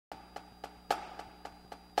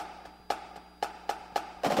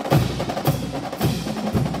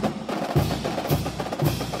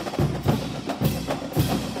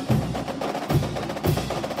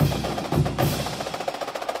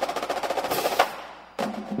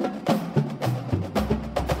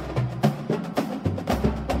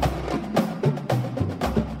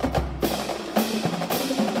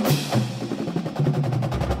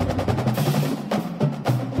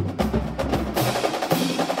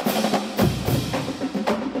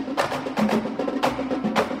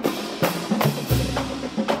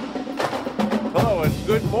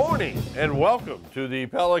morning and welcome to the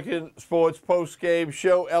Pelican Sports Postgame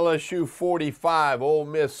Show. LSU 45, Ole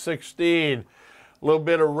Miss 16. A little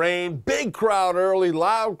bit of rain, big crowd early,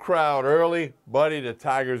 loud crowd early. Buddy, the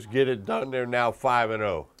Tigers get it done. They're now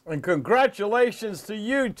 5-0. And congratulations to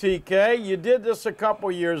you, TK. You did this a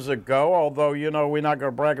couple years ago, although, you know, we're not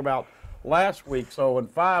going to brag about last week's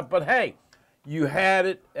 0-5. But, hey, you had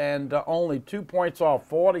it, and only 2 points off,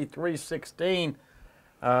 43-16.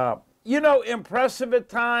 You know, impressive at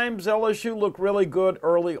times. LSU looked really good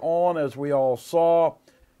early on, as we all saw.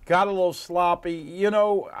 Got a little sloppy. You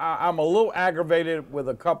know, I'm a little aggravated with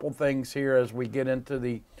a couple things here as we get into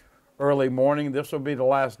the early morning. This will be the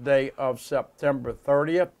last day of September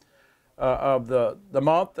 30th of the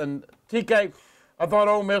month. And, TK, I thought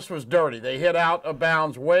Ole Miss was dirty. They hit out of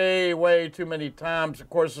bounds way, way too many times. Of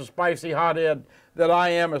course, the spicy hothead that I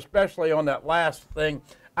am, especially on that last thing,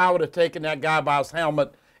 I would have taken that guy by his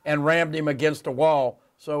helmet and rammed him against the wall.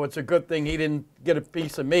 So it's a good thing he didn't get a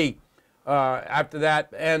piece of me after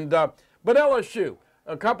that. And but LSU,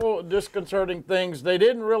 a couple disconcerting things. They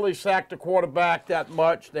didn't really sack the quarterback that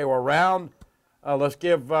much. They were around. Let's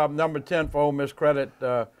give number 10 for Ole Miss credit.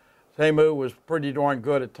 Tamu was pretty darn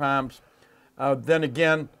good at times. Then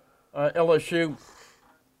again, LSU,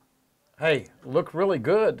 hey, looked really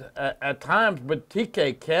good at times. But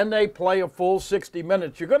TK, can they play a full 60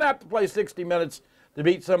 minutes? You're going to have to play 60 minutes to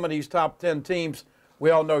beat some of these top 10 teams.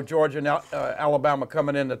 We all know Georgia and Alabama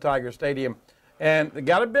coming into Tiger Stadium. And they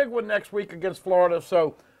got a big one next week against Florida.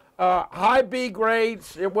 So high B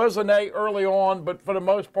grades. It was an A early on, but for the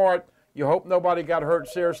most part, you hope nobody got hurt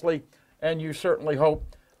seriously. And you certainly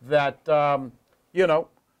hope that, you know,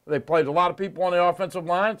 they played a lot of people on the offensive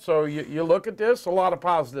line. So you look at this, a lot of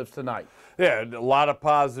positives tonight. Yeah, a lot of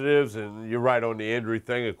positives, and you're right on the injury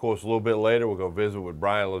thing. Of course, a little bit later, we're going to visit with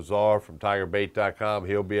Brian Lazar from TigerBait.com.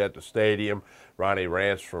 He'll be at the stadium. Ronnie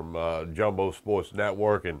Rance from Jumbo Sports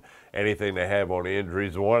Network, and anything they have on the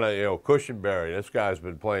injuries. One, Cushenberry, this guy's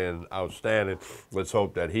been playing outstanding. Let's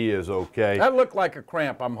hope that he is okay. That looked like a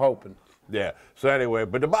cramp, I'm hoping. Yeah, so anyway,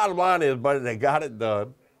 but the bottom line is, buddy, they got it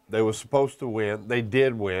done. They were supposed to win. They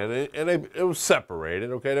did win, and it was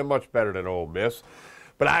separated, okay? They're much better than Ole Miss.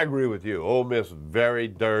 But I agree with you. Ole Miss is very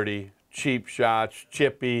dirty, cheap shots,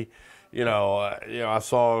 chippy. You know, I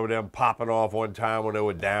saw them popping off one time when they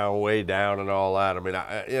were down, way down, and all that. I mean,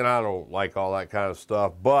 I don't like all that kind of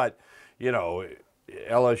stuff. But you know,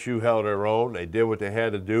 LSU held their own. They did what they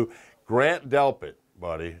had to do. Grant Delpit,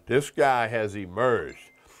 buddy, this guy has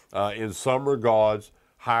emerged in some regards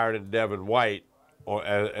higher than Devin White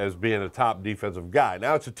as being a top defensive guy.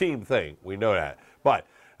 Now it's a team thing. We know that, but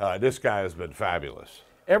this guy has been fabulous.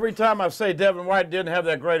 Every time I say Devin White didn't have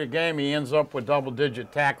that great a game, he ends up with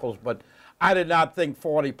double-digit tackles. But I did not think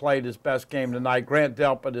 40 played his best game tonight. Grant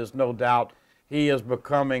Delpit is no doubt. He is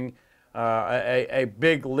becoming a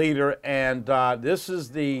big leader. And this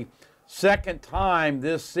is the second time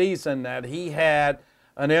this season that he had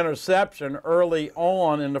an interception early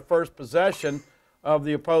on in the first possession of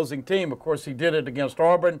the opposing team. Of course, he did it against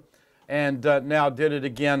Auburn and now did it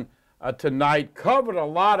again tonight. Covered a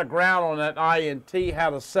lot of ground on that INT,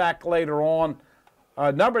 had a sack later on.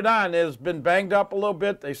 Number 9 has been banged up a little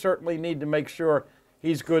bit. They certainly need to make sure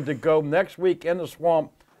he's good to go. Next week in the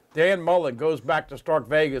Swamp, Dan Mullen goes back to Stark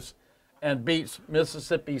Vegas and beats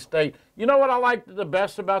Mississippi State. You know what I liked the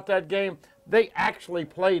best about that game? They actually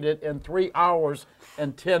played it in 3 hours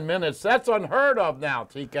and 10 minutes. That's unheard of now,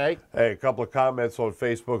 TK. Hey, a couple of comments on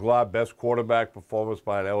Facebook Live. Best quarterback performance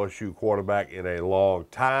by an LSU quarterback in a long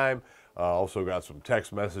time. Also got some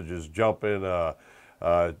text messages jumping. Will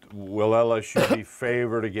LSU be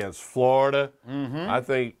favored against Florida? I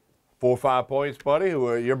think 4 or 5 points, buddy.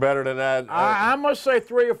 You're better than that. I must say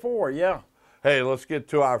 3 or 4, yeah. Hey, let's get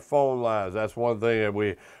to our phone lines. That's one thing that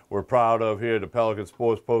we're proud of here at the Pelican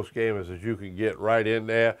Sports Post Game is that you can get right in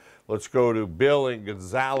there. Let's go to Bill in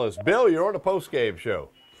Gonzales. Bill, you're on the post game show.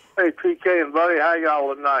 Hey, PK and Buddy, how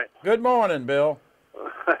y'all tonight? Good morning, Bill.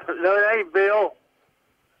 No, it ain't Bill.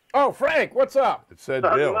 Oh, Frank, what's up? It said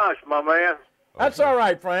Nothing Bill. much, my man. That's all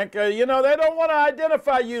right, Frank. You know, they don't want to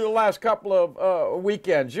identify you the last couple of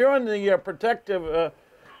weekends. You're in the protective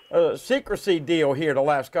secrecy deal here the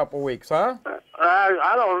last couple of weeks, huh?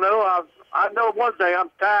 I don't know. I know one thing. I'm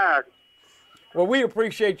tired. Well, we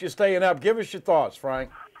appreciate you staying up. Give us your thoughts, Frank.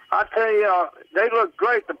 I tell you, they look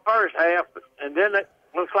great the first half, and then it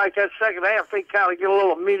looks like that second half they kind of get a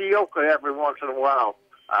little mediocre every once in a while.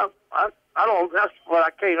 I don't. That's what I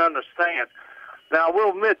can't understand. Now, I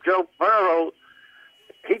will admit, Joe Burrow,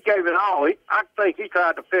 he gave it all. I think he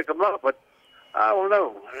tried to pick them up, but I don't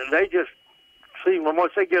know. They just seem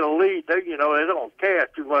once they get a lead, they don't care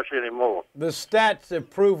too much anymore. The stats have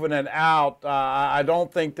proven it out. I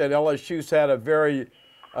don't think that LSU's had a very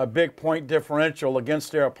big point differential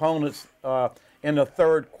against their opponents in the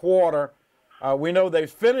third quarter. We know they've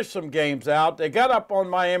finished some games out. They got up on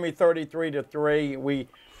Miami 33-3.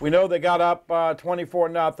 We know they got up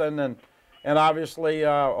 24-0, and obviously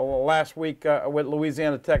last week with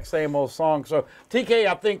Louisiana Tech, same old song. So TK,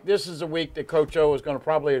 I think this is a week that Coach O is going to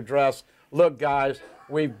probably address. Look, guys,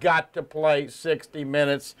 we've got to play 60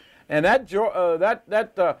 minutes. And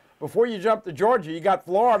before you jump to Georgia, you got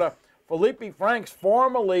Florida. Felipe Franks,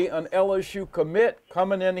 formerly an LSU commit,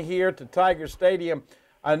 coming in here to Tiger Stadium.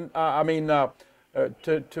 To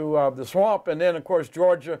the Swamp, and then, of course,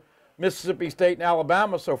 Georgia, Mississippi State, and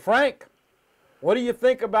Alabama. So, Frank, what do you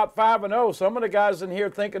think about 5-0? Some of the guys in here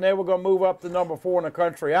thinking they were going to move up to number 4 in the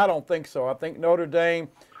country. I don't think so. I think Notre Dame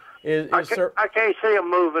is I can't see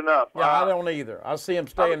them moving up. Yeah, I don't either. I see them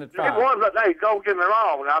staying at 5. Hey, don't get me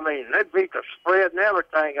wrong. I mean, they beat the spread and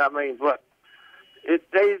everything. I mean, but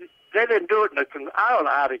they didn't do it I don't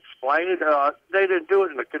know how to explain it. They didn't do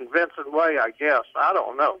it in a convincing way, I guess. I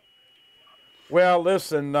don't know. Well,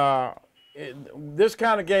 listen, this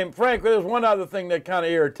kind of game, Frank, there's one other thing that kind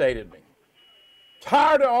of irritated me.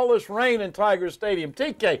 Tired of all this rain in Tiger Stadium.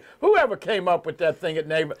 TK, whoever came up with that thing, it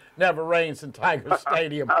never rains in Tiger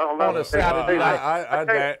Stadium on a Saturday night.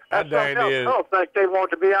 I don't think they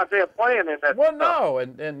want to be out there playing in that. Well, no,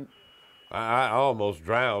 and I almost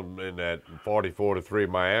drowned in that 44-3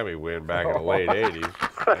 Miami win back in the late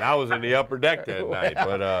 80s. And I was in the upper deck that night.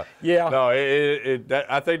 But, yeah. No,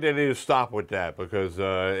 I think they need to stop with that because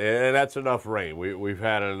and that's enough rain. We've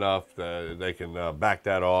had enough. They can back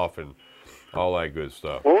that off and all that good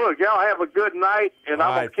stuff. Well, look, y'all have a good night, and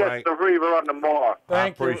I'm going to catch the rerun tomorrow.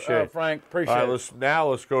 Thank you, Frank. Appreciate it.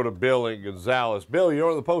 Let's go to Bill in Gonzales. Bill, you're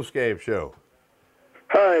on the post-game show.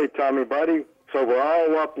 Hey, Tommy, buddy. So we're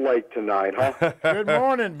all up late tonight, huh? Good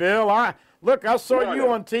morning, Bill. Look, I saw you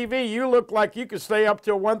on TV. You look like you could stay up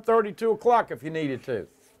till 1:30, 2 o'clock if you needed to.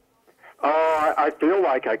 Oh, I feel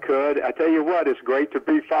like I could. I tell you what, it's great to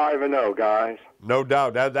be 5-0, guys. No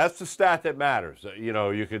doubt. That's the stat that matters.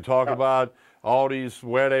 You can talk about all these,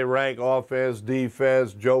 where they rank offense,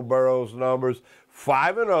 defense, Joe Burrow's numbers.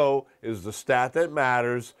 5-0 is the stat that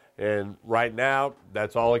matters, and right now,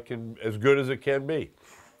 that's all as good as it can be.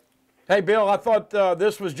 Hey, Bill, I thought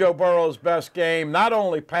this was Joe Burrow's best game. Not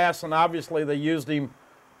only passing, obviously they used him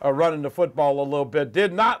running the football a little bit.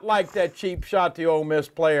 Did not like that cheap shot the Ole Miss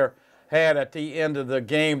player had at the end of the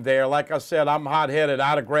game there. Like I said, I'm hot-headed.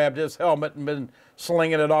 I'd have grabbed his helmet and been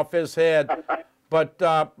slinging it off his head. But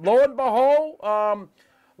lo and behold,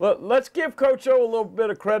 let's give Coach O a little bit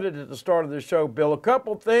of credit at the start of the show, Bill. A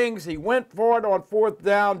couple things. He went for it on 4th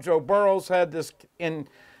down. Joe Burrow's had this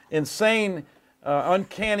insane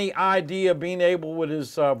uncanny idea of being able with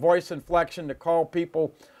his voice inflection to call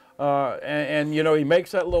people and he makes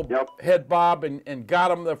that little head bob and got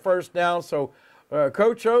him the first down. So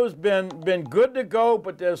Coach O's been good to go,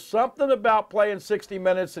 but there's something about playing 60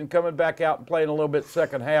 minutes and coming back out and playing a little bit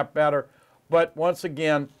second half better. But once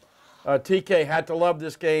again, TK had to love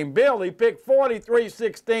this game. Bill, he picked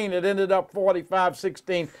 43-16. It ended up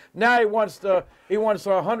 45-16. Now he wants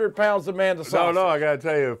 100 pounds of man to salsa. No, I got to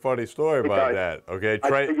tell you a funny story about that. Okay,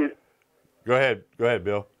 Trey. Go ahead,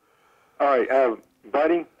 Bill. All right,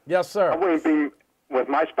 buddy. Yes, sir. I wouldn't be, with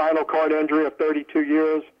my spinal cord injury of 32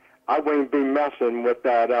 years, I wouldn't be messing with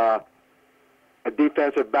that a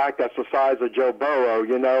defensive back that's the size of Joe Burrow.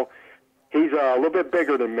 He's a little bit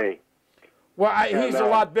bigger than me. Well, he's a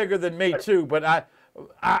lot bigger than me too, but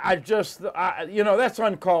I just that's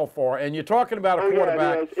uncalled for. And you're talking about a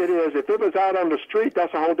quarterback. Yeah, it is. If it was out on the street,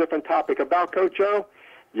 that's a whole different topic. About Coach O,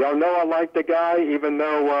 y'all know I like the guy, even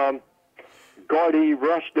though Gordy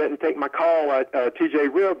Rush didn't take my call at T.J.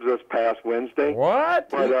 Ribbs this past Wednesday. What?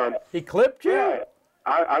 But, he clipped you? Yeah,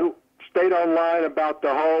 I stayed online about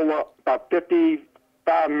the whole about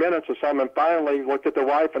 55 minutes or something, and finally looked at the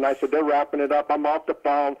wife, and I said, they're wrapping it up. I'm off the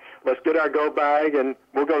phone. Let's get our go bag, and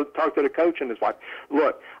we'll go talk to the coach and his wife.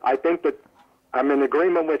 Look, I think that I'm in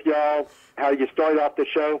agreement with y'all, how you started off the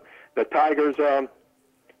show. The Tigers,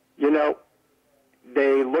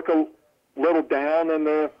 they look a little down in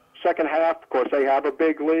the second half. Of course, they have a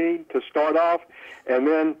big lead to start off, and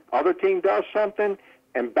then other team does something,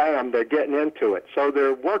 and bam, they're getting into it. So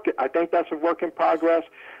they're working. I think that's a work in progress.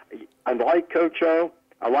 I like Coach O.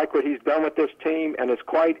 I like what he's done with this team, and it's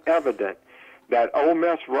quite evident that Ole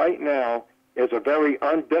Miss right now is a very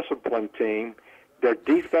undisciplined team. Their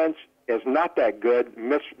defense is not that good,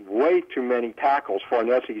 missed way too many tackles for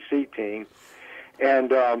an SEC team, and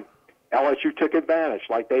LSU took advantage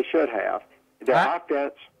like they should have. Their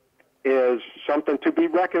offense is something to be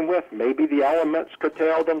reckoned with. Maybe the elements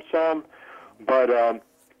curtailed them some, but,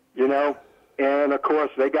 you know, and, of course,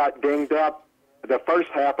 they got dinged up. The first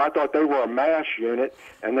half, I thought they were a mash unit,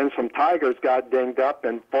 and then some Tigers got dinged up,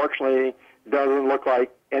 and fortunately, doesn't look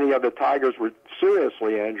like any of the Tigers were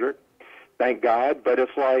seriously injured, thank God. But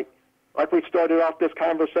it's like we started off this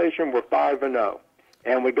conversation, we're 5-0,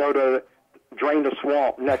 and we go to drain the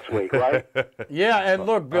swamp next week, right? Yeah, and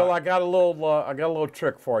look, Bill, I got a little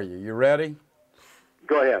trick for you. You ready?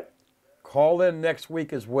 Go ahead. Call in next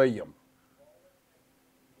week as William.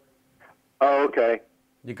 Oh, okay.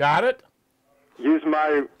 You got it? Use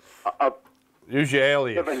my Use your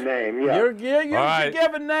alias. given name. Yeah. Use your right.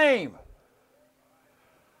 given name.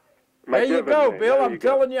 My There you given go, name. Bill. There I'm you go.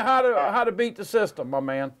 telling you how to beat the system, my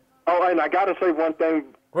man. Oh, and I got to say one thing.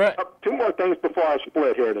 Great. Two more things before I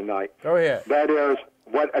split here tonight. Go ahead. That is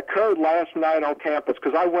what occurred last night on campus,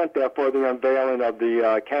 because I went there for the unveiling of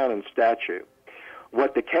the Cannon statue.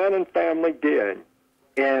 What the Cannon family did,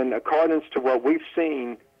 in accordance to what we've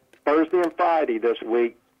seen Thursday and Friday this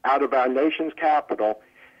week out of our nation's capital,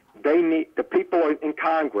 the people in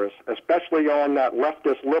Congress, especially on that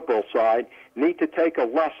leftist liberal side, need to take a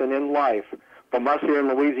lesson in life from us here in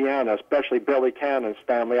Louisiana, especially Billy Cannon's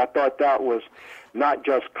family. I thought that was not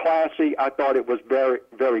just classy, I thought it was very,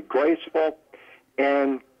 very graceful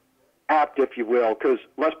and apt, if you will, because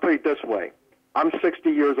let's put it this way. I'm 60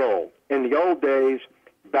 years old. In the old days,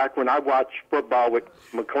 back when I watched football with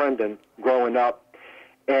McClendon growing up,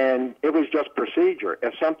 and it was just procedure.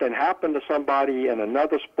 If something happened to somebody in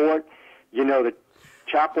another sport, you know, the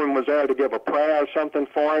chaplain was there to give a prayer or something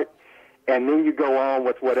for it, and then you go on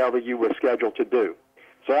with whatever you were scheduled to do.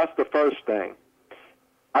 So that's the first thing.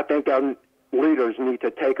 I think our leaders need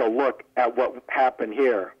to take a look at what happened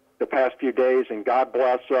here the past few days, and God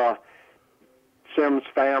bless Sims'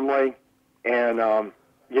 family. And,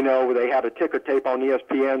 you know, they had a ticker tape on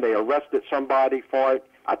ESPN. They arrested somebody for it,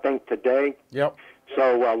 I think, today. Yep.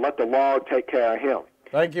 So let the law take care of him.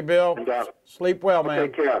 Thank you, Bill. And, Sleep well, man.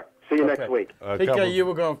 Take care. See you next week. TK, you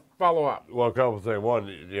were going to follow up. Well, a couple of things. One,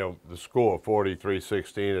 you know, the score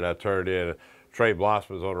 43-16 that I turned in. Trey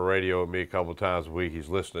Blossman's on the radio with me a couple of times a week. He's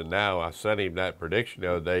listening now. I sent him that prediction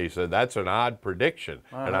the other day. He said, that's an odd prediction.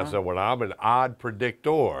 And I said, well, I'm an odd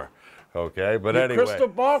predictor. Okay, but Your anyway. crystal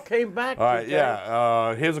ball came back. All right, TK.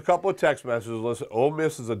 yeah. Here's a couple of text messages. Listen, Ole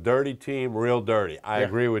Miss is a dirty team, real dirty. I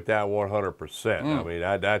agree with that 100%. I mean,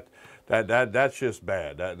 that's just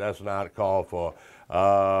bad. That's not called for.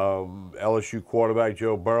 LSU quarterback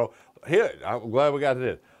Joe Burrow. Here, I'm glad we got to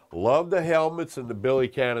this. Love the helmets and the Billy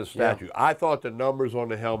Cannon statue. Yeah. I thought the numbers on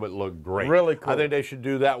the helmet looked great. Really cool. I think they should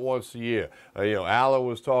do that once a year. You know, Alan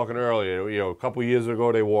was talking earlier, you know, a couple years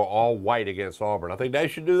ago they wore all white against Auburn. I think they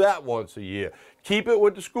should do that once a year. Keep it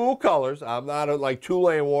with the school colors. I'm not like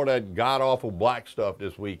Tulane wore that god-awful black stuff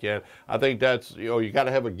this weekend. I think that's, you know, you got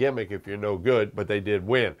to have a gimmick if you're no good, but they did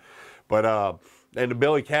win. But, and the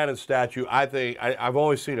Billy Cannon statue, I think, I've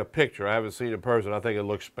only seen a picture. I haven't seen it in person. I think it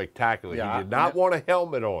looks spectacular. Yeah, he did not want a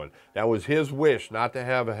helmet on. That was his wish, not to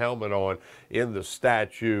have a helmet on in the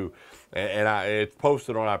statue. And it's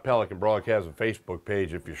posted on our Pelican Broadcasting Facebook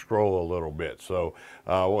page if you scroll a little bit. So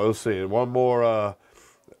we'll see. One more.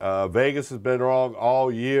 Vegas has been wrong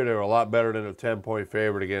all year. They're a lot better than a 10-point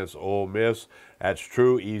favorite against Ole Miss. That's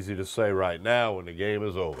true. Easy to say right now when the game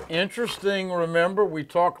is over. Interesting. Remember, we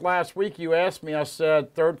talked last week. You asked me. I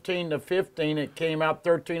said 13-15. It came out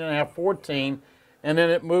 13.5, 14, and then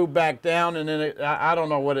it moved back down. And then I don't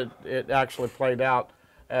know what it actually played out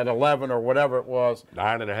at 11 or whatever it was.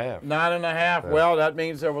 9.5. 9.5. Yeah. Well, that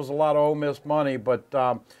means there was a lot of Ole Miss money. But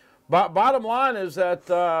bottom line is that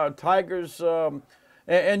Tigers.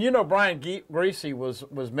 And you know, Brian Greasy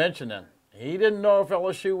was mentioning he didn't know if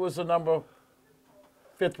LSU was the number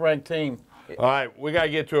 5th ranked team. All right, we got to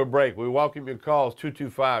get to a break. We welcome your calls,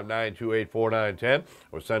 225-928-4910,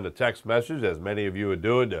 or send a text message, as many of you are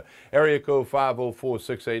doing, to area code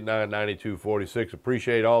 504-689-9246.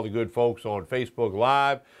 Appreciate all the good folks on Facebook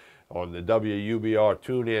Live, on the WUBR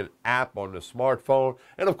TuneIn app on the smartphone,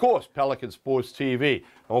 and of course, Pelican Sports TV.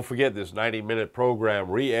 Don't forget, this 90-minute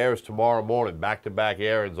program re-airs tomorrow morning, back-to-back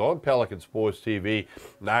airings on Pelican Sports TV,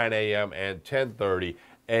 9 a.m. and 10:30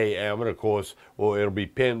 a.m. And of course, well, it'll be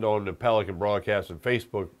pinned on the Pelican Broadcasting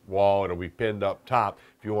Facebook wall. It'll be pinned up top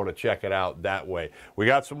if you want to check it out that way. We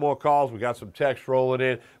got some more calls. We got some text rolling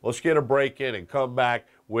in. Let's get a break in and come back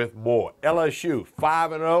with more. LSU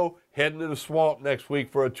 5-0, heading to the swamp next week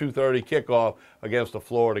for a 2:30 kickoff against the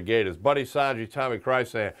Florida Gators. Buddy Sanji, Tommy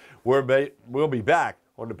Christ, we'll be back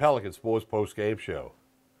on the Pelican Sports Postgame Show.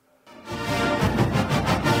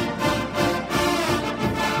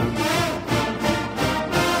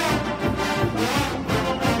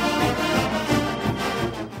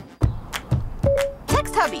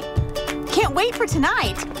 for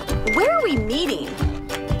tonight. Where are we meeting?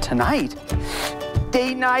 Tonight?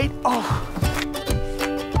 Date night? Oh.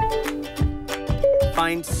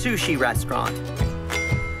 Find sushi restaurant.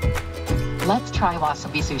 Let's try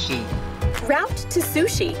wasabi sushi. Route to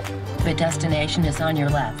sushi. The destination is on your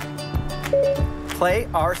left. Play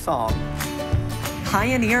our song.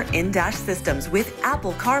 Pioneer in-dash systems with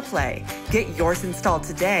Apple CarPlay. Get yours installed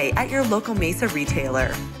today at your local Mesa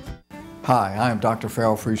retailer. Hi, I am Dr.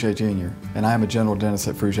 Farrell Frugier Jr., and I am a general dentist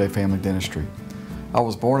at Frugier Family Dentistry. I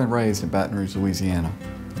was born and raised in Baton Rouge, Louisiana.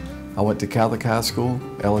 I went to Catholic High School,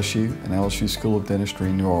 LSU, and LSU School of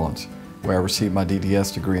Dentistry in New Orleans, where I received my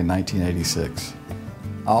DDS degree in 1986.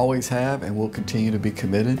 I always have and will continue to be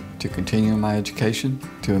committed to continuing my education,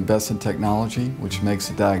 to invest in technology which makes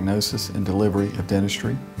the diagnosis and delivery of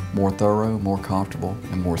dentistry more thorough, more comfortable,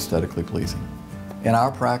 and more aesthetically pleasing. In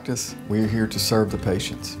our practice, we are here to serve the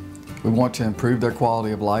patients. We want to improve their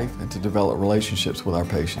quality of life and to develop relationships with our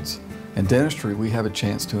patients. In dentistry, we have a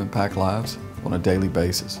chance to impact lives on a daily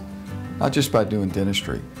basis, not just by doing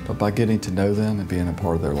dentistry, but by getting to know them and being a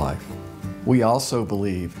part of their life. We also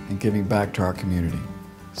believe in giving back to our community.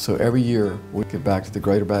 So every year, we give back to the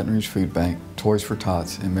Greater Baton Rouge Food Bank, Toys for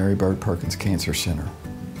Tots, and Mary Bird Perkins Cancer Center.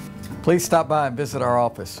 Please stop by and visit our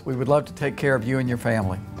office. We would love to take care of you and your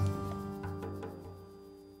family.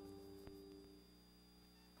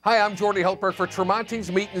 Hi, I'm Jordy Helper for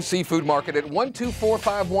Tremonti's Meat and Seafood Market at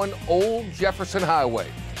 12451 Old Jefferson Highway.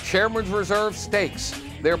 Chairman's Reserve steaks,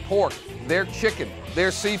 their pork, their chicken, their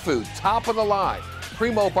seafood, top of the line.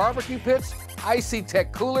 Primo barbecue pits, Icy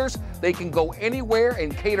Tech coolers. They can go anywhere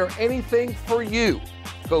and cater anything for you.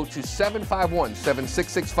 Go to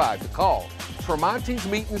 751-7665 to call Tremonti's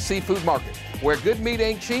Meat and Seafood Market, where good meat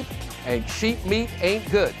ain't cheap and cheap meat ain't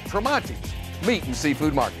good. Tremonti's Meat and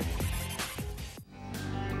Seafood Market.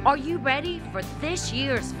 Are you ready for this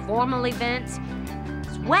year's formal events?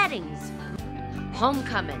 Weddings,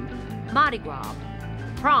 homecoming, Mardi Gras,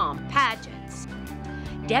 prom, pageants.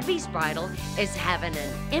 Debbie's Bridal is having an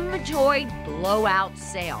inventory blowout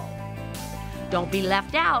sale. Don't be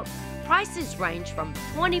left out. Prices range from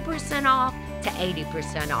 20% off to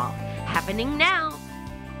 80% off. Happening now.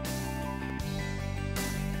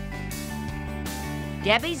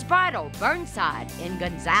 Debbie's Bridal, Burnside in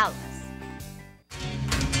Gonzales.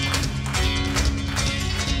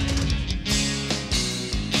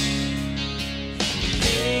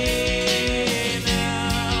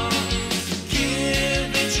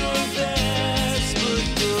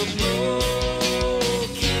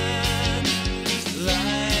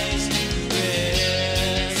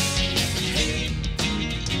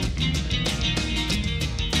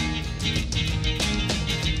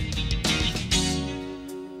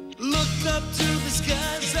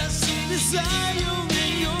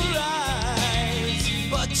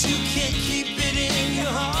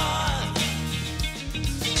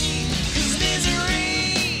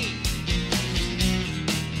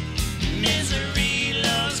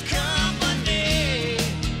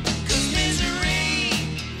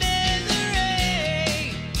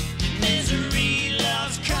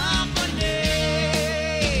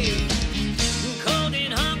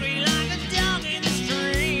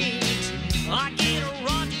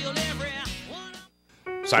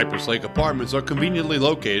 Cypress Lake Apartments are conveniently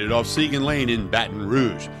located off Segan Lane in Baton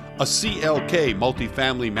Rouge, a CLK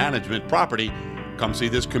multifamily management property. Come see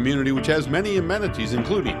this community, which has many amenities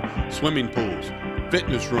including swimming pools,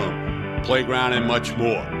 fitness room, playground, and much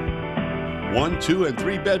more. 1, 2, and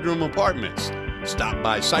 3 bedroom apartments. Stop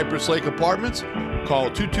by Cypress Lake Apartments, call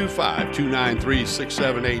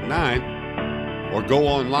 225-293-6789, or go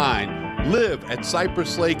online, live at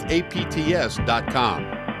cypresslakeapts.com.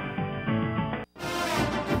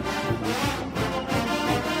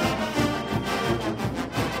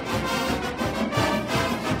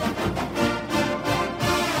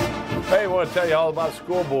 Hey, I want to tell you all about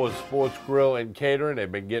Scoreboard Sports Grill and Catering.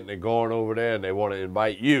 They've been getting it going over there, and they want to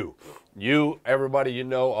invite you, everybody you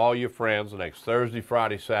know, all your friends, next Thursday,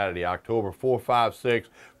 Friday, Saturday, October 4, 5, 6.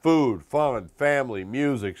 Food, fun, family,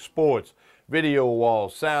 music, sports, video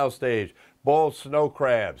walls, soundstage, boiled snow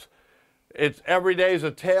crabs. It's every day's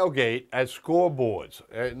a tailgate at Scoreboards.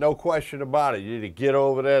 No question about it. You need to get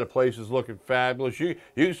over there. The place is looking fabulous. You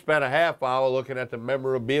can spend a half hour looking at the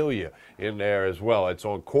memorabilia in there as well. It's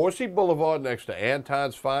on Coursey Boulevard next to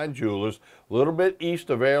Anton's Fine Jewelers, a little bit east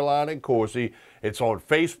of Airline and Coursey. It's on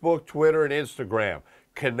Facebook, Twitter, and Instagram.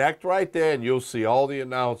 Connect right there and you'll see all the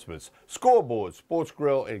announcements. Scoreboard, Sports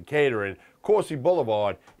Grill, and Catering, Coursey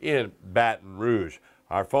Boulevard in Baton Rouge.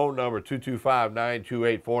 Our phone number,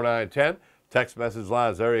 225-928-4910. Text message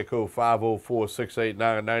line is area code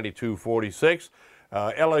 504-689-9246.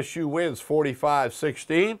 LSU wins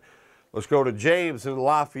 45-16. Let's go to James in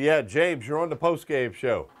Lafayette. James, you're on the postgame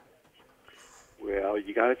show. Well,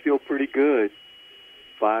 you got to feel pretty good.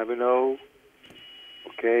 5-0.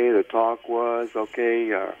 Okay, the talk was,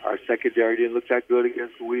 okay, our secondary didn't look that good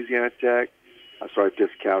against Louisiana Tech. I sort of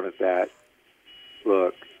discounted that.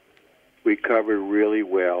 Look, we covered really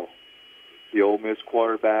well. The Ole Miss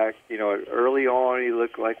quarterback, you know, early on he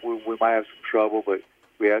looked like we might have some trouble, but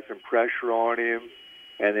we had some pressure on him.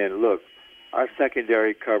 And then, look, our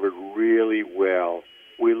secondary covered really well.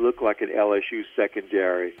 We looked like an LSU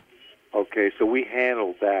secondary. Okay, so we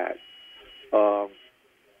handled that.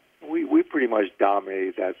 We pretty much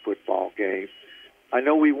dominated that football game. I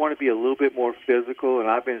know we want to be a little bit more physical, and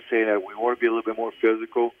I've been saying that we want to be a little bit more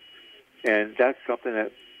physical, and that's something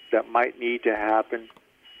that might need to happen.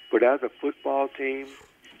 But as a football team,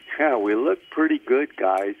 yeah, we look pretty good,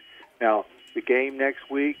 guys. Now, the game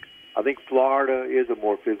next week, I think Florida is a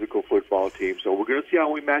more physical football team, so we're going to see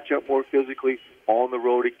how we match up more physically on the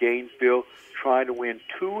road at Gainesville, trying to win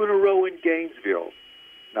 2 in a row in Gainesville.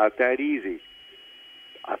 Not that easy.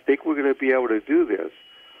 I think we're going to be able to do this.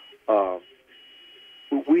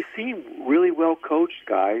 We seem really well coached,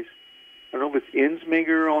 guys. I don't know if it's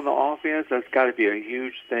Insminger on the offense. That's got to be a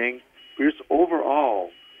huge thing. But just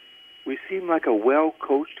overall, we seem like a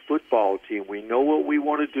well-coached football team. We know what we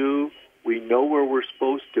want to do. We know where we're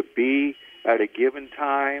supposed to be at a given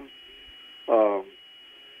time.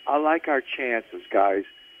 I like our chances, guys.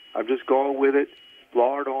 I'm just going with it.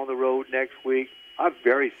 Florida on the road next week. I'm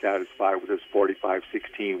very satisfied with this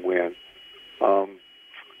 45-16 win.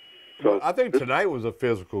 So I think tonight was a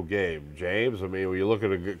physical game, James. I mean, when you look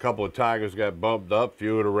at a couple of Tigers got bumped up, a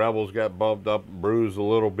few of the Rebels got bumped up and bruised a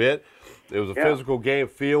little bit. It was a physical game.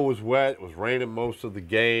 Field was wet. It was raining most of the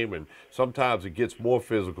game, and sometimes it gets more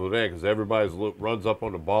physical then because everybody runs up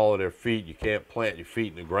on the ball of their feet. You can't plant your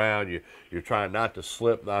feet in the ground. You're trying not to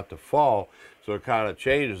slip, not to fall, so it kind of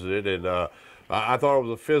changes it. And I thought it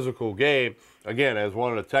was a physical game. Again, as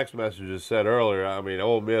one of the text messages said earlier, I mean,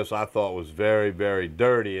 Ole Miss I thought was very, very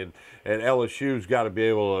dirty, and LSU's got to be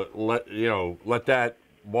able to let that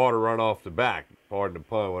water run off the back. Pardon the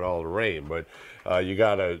pun with all the rain, but you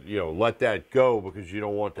got to let that go because you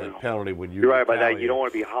don't want that penalty when you. You're right about that. You don't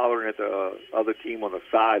want to be hollering at the other team on the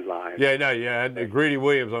sideline. Yeah. And Greedy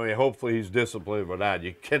Williams, I mean, hopefully he's disciplined for that.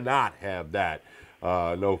 You cannot have that.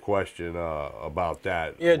 No question about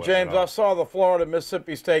that. Yeah, James, I saw the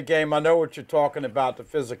Florida-Mississippi State game. I know what you're talking about, the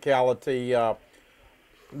physicality.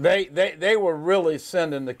 They were really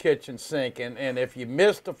sending the kitchen sink. And if you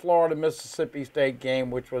missed the Florida-Mississippi State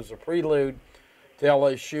game, which was a prelude to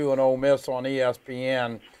LSU and Ole Miss on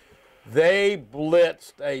ESPN, they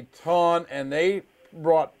blitzed a ton, and they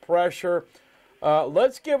brought pressure.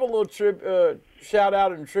 Let's give a little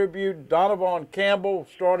shout-out and tribute. Donovan Campbell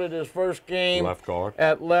started his first game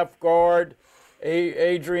at left guard.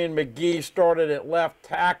 Adrian McGee started at left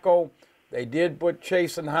tackle. They did put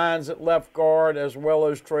Chasen Hines at left guard, as well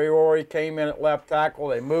as Traore came in at left tackle.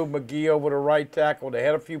 They moved McGee over to right tackle. They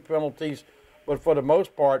had a few penalties, but for the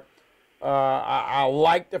most part, I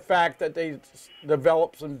like the fact that they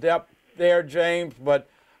developed some depth there, James. But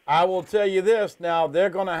I will tell you this: now they're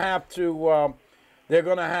going to have to. They're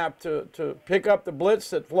going to have to pick up the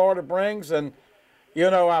blitz that Florida brings. And,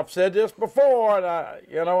 I've said this before, and I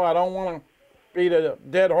don't want to beat a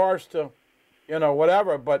dead horse to,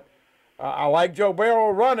 whatever. But I like Joe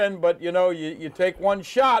Barrow running, but, you take one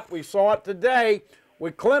shot. We saw it today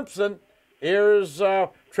with Clemson. Here's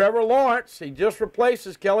Trevor Lawrence. He just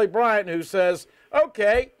replaces Kelly Bryant, who says,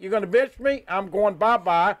 okay, you're going to bench me? I'm going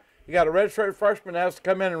bye-bye. You got a redshirt freshman that has to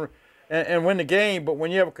come in and win the game. But when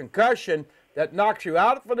you have a concussion, that knocks you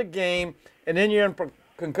out for the game, and then you're in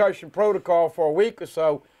concussion protocol for a week or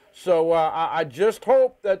so. So I just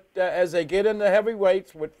hope that as they get into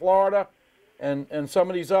heavyweights with Florida and some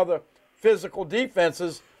of these other physical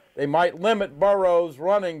defenses, they might limit Burrow's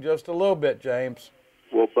running just a little bit, James.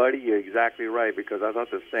 Well, buddy, you're exactly right, because I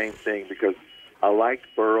thought the same thing, because I liked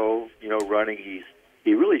Burrow, running.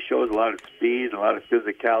 He really shows a lot of speed and a lot of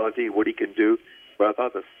physicality, what he can do. But I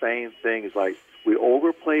thought the same thing is like, we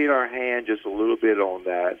overplayed our hand just a little bit on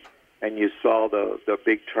that, and you saw the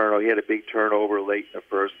big turnover. He had a big turnover late in the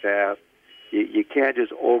first half. You can't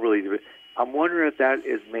just overly do it. I'm wondering if that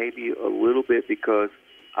is maybe a little bit because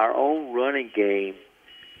our own running game,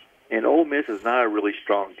 and Ole Miss is not a really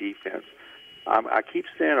strong defense. I keep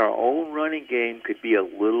saying our own running game could be a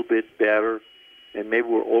little bit better, and maybe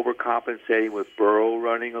we're overcompensating with Burrow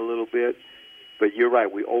running a little bit. But you're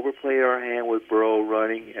right. We overplayed our hand with Burrow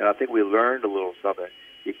running, and I think we learned a little something.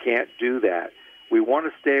 You can't do that. We want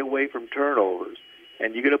to stay away from turnovers.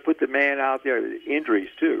 And you're going to put the man out there, injuries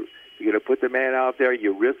too. You're going to put the man out there,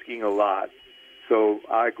 you're risking a lot. So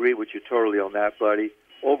I agree with you totally on that, buddy.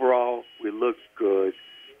 Overall, we look good.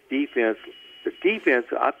 The defense,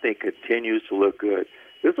 I think, continues to look good.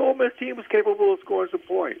 This Ole Miss team was capable of scoring some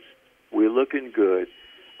points. We're looking good.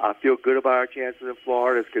 I feel good about our chances in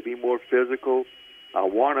Florida. It's going to be more physical. I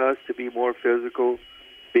want us to be more physical.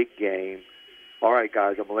 Big game. All right,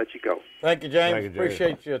 guys, I'm going to let you go. Thank you, James. Thank you, James.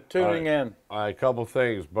 Appreciate you tuning in. All right, a couple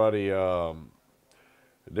things, buddy.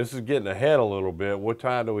 This is getting ahead a little bit. What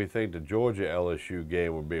time do we think the Georgia-LSU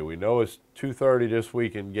game will be? We know it's 2:30 this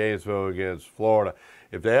week in Gainesville against Florida.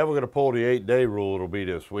 If they're ever going to pull the 8-day rule, it'll be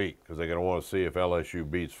this week because they're going to want to see if LSU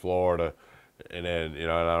beats Florida. And then, you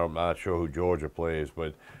know, I'm not sure who Georgia plays,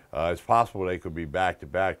 but it's possible they could be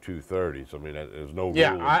back-to-back 2:30s. I mean, there's no rule.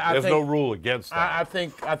 There's no rule against that. I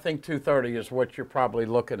think 2:30 is what you're probably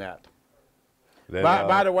looking at. Then,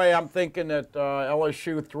 by the way, I'm thinking that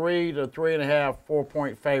LSU 3 to 3.5,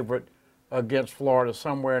 4-point favorite against Florida,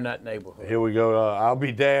 somewhere in that neighborhood. Here we go. I'll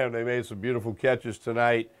be damned. They made some beautiful catches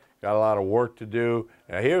tonight. Got a lot of work to do.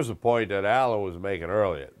 Now, here's the point that Alan was making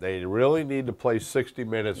earlier. They really need to play 60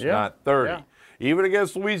 minutes, not 30. Yeah. Even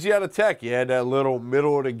against Louisiana Tech, you had that little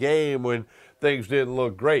middle of the game when things didn't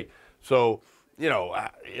look great. So, you know,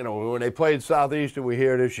 when they played Southeastern, we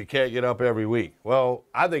hear this, you can't get up every week. Well,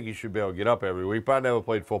 I think you should be able to get up every week, but I never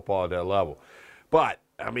played football at that level. But,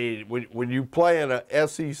 I mean, when you play an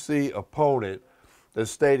SEC opponent, the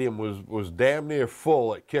stadium was damn near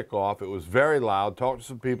full at kickoff. It was very loud. Talked to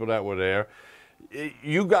some people that were there.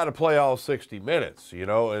 You got to play all 60 minutes, you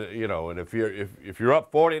know. And if you're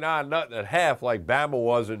up 49-0 at half, like Bama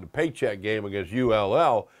was in the paycheck game against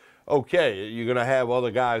ULL, okay, you're going to have other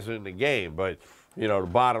guys in the game. But you know, the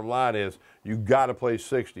bottom line is you got to play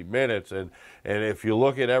 60 minutes. And if you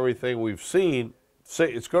look at everything we've seen,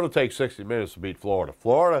 it's going to take 60 minutes to beat Florida.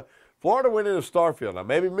 Florida went into Starfield. Now,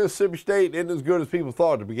 maybe Mississippi State isn't as good as people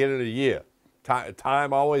thought at the beginning of the year.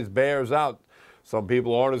 Time always bears out. Some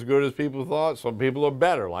people aren't as good as people thought. Some people are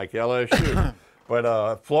better, like LSU.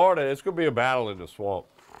 But Florida, it's going to be a battle in the swamp.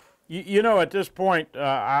 You know, at this point,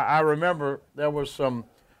 I remember there was some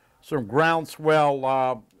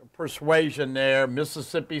groundswell persuasion there.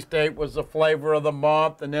 Mississippi State was the flavor of the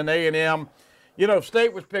month, and then A&M. You know,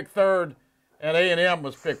 State was picked third, and A&M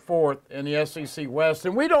was picked fourth in the SEC West.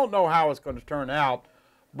 And we don't know how it's going to turn out,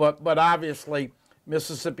 but obviously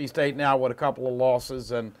Mississippi State now with a couple of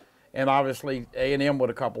losses, and obviously A&M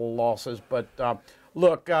with a couple of losses. But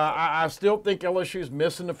look, I still think LSU's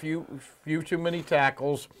missing a few too many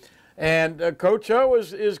tackles, and Coach O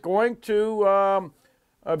is going to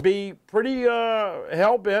be pretty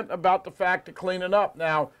hell-bent about the fact of cleaning up.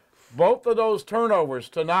 Now, both of those turnovers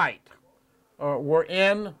tonight were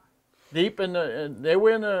deep in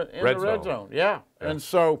the red zone. Yeah. And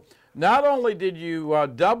so not only did you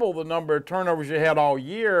double the number of turnovers you had all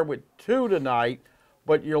year with 2 tonight,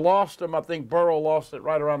 but you lost them. I think Burrow lost it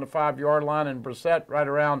right around the 5-yard line, and Brissett right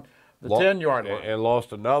around the 10-yard line. And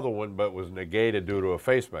lost another one, but was negated due to a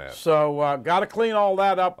face mask. So got to clean all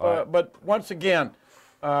that up. But once again,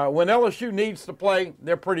 when LSU needs to play,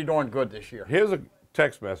 they're pretty darn good this year. Here's a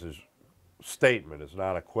text message statement. It's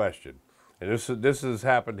not a question. And this has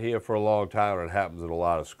happened here for a long time, and it happens in a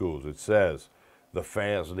lot of schools. It says the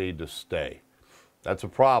fans need to stay. That's a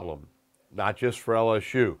problem, not just for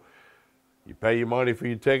LSU. You pay your money for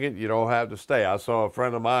your ticket, you don't have to stay. I saw a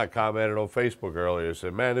friend of mine commented on Facebook earlier,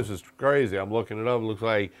 said, man, this is crazy. I'm looking it up. It looks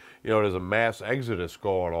like, you know, there's a mass exodus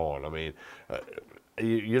going on. I mean,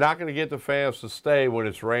 you're not going to get the fans to stay when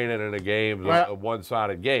it's raining in a game, a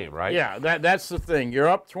one-sided game, right? Yeah, that's the thing. You're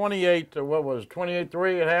up 28 to, what was it,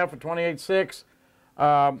 28-3 at half or 28-6.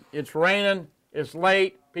 It's raining. It's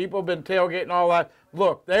late. People have been tailgating, all that.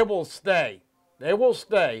 Look, they will stay. They will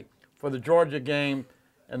stay for the Georgia game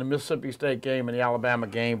and the Mississippi State game and the Alabama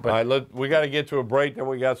game. But all right, we got to get to a break. Then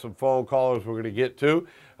we got some phone callers we're going to get to.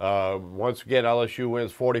 Once again, LSU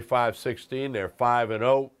wins 45-16. They're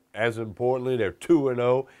 5-0. As importantly, they're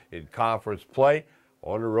 2-0 in conference play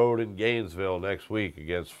on the road in Gainesville next week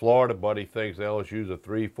against Florida. Buddy thinks LSU's a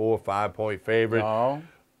 3, 4, 5-point favorite. No,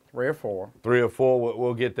 3 or 4. 3 or 4.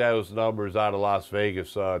 We'll get those numbers out of Las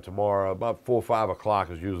Vegas tomorrow. About 4 or 5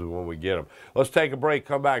 o'clock is usually when we get them. Let's take a break.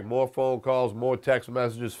 Come back. More phone calls, more text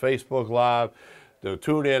messages, Facebook Live, the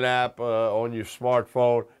TuneIn app on your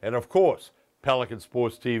smartphone, and, of course, Pelican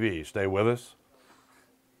Sports TV. Stay with us.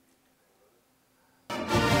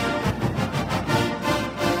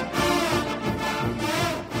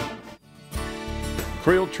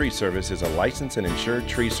 Creel Tree Service is a licensed and insured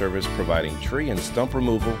tree service providing tree and stump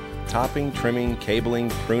removal, topping, trimming, cabling,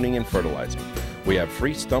 pruning, and fertilizing. We have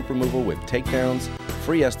free stump removal with takedowns,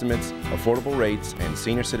 free estimates, affordable rates, and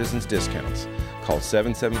senior citizens discounts. Call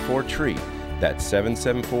 774-TREE. That's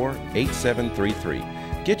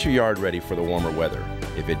 774-8733. Get your yard ready for the warmer weather.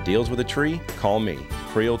 If it deals with a tree, call me,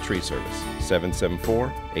 Creole Tree Service,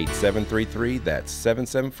 774-8733. That's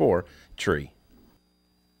 774-TREE.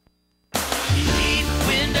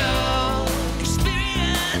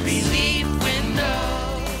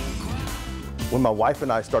 When my wife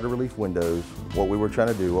and I started Relief Windows, what we were trying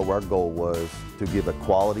to do, what our goal was to give a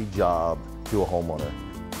quality job to a homeowner.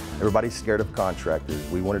 Everybody's scared of contractors.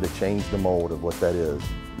 We wanted to change the mold of what that is.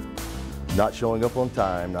 Not showing up on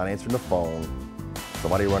time, not answering the phone,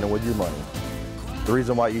 somebody running with your money. The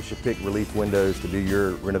reason why you should pick Relief Windows to do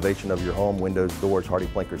your renovation of your home, windows, doors, hardy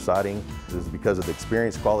plank, or siding, is because of the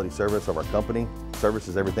experience, quality service of our company. Service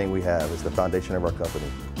is everything we have. It's the foundation of our company.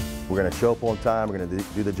 We're going to show up on time. We're going to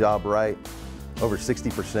do the job right. Over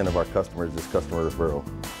 60% of our customers is customer referral.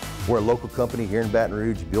 We're a local company here in Baton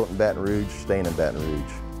Rouge, built in Baton Rouge, staying in Baton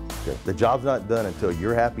Rouge. Okay. The job's not done until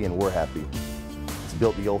you're happy and we're happy. It's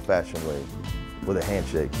built the old-fashioned way, with a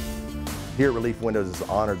handshake. Here at Relief Windows, it's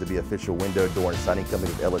honored to be official window, door, and siding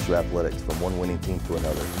company of LSU Athletics, from one winning team to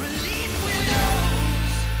another.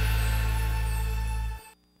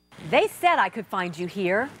 They said I could find you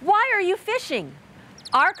here. Why are you fishing?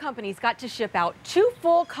 Our company's got to ship out 2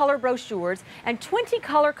 full color brochures and 20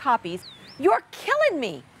 color copies. You're killing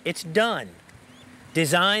me. It's done.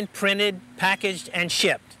 Designed, printed, packaged, and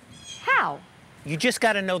shipped. How? You just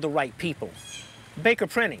got to know the right people. Baker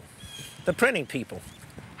Printing, the printing people.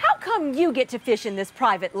 How come you get to fish in this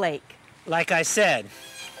private lake? Like I said,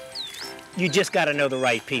 you just got to know the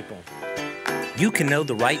right people. You can know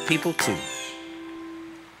the right people too.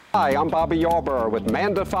 Hi, I'm Bobby Yarborough with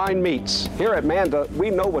Manda Fine Meats. Here at Manda, we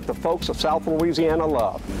know what the folks of South Louisiana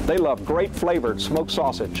love. They love great flavored smoked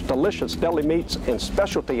sausage, delicious deli meats, and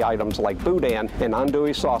specialty items like boudin and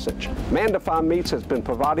andouille sausage. Manda Fine Meats has been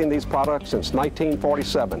providing these products since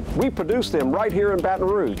 1947. We produce them right here in Baton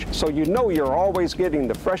Rouge, so you know you're always getting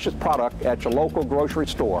the freshest product at your local grocery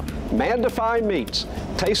store. Manda Fine Meats.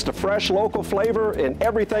 Taste the fresh local flavor in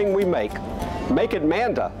everything we make. Make it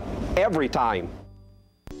Manda every time.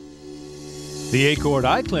 The Acord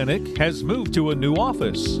Eye Clinic has moved to a new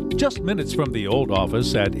office, just minutes from the old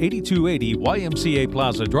office at 8280 YMCA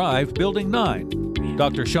Plaza Drive, Building 9.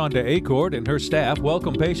 Dr. Shonda Acord and her staff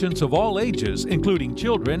welcome patients of all ages, including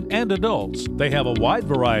children and adults. They have a wide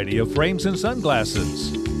variety of frames and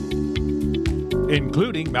sunglasses,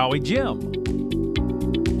 including Maui Jim.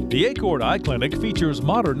 The Acord Eye Clinic features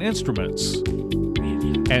modern instruments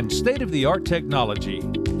and state-of-the-art technology,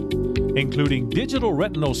 including digital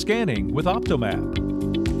retinal scanning with Optomap,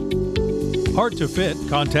 hard-to-fit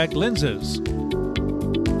contact lenses,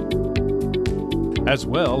 as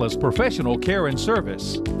well as professional care and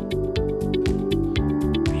service.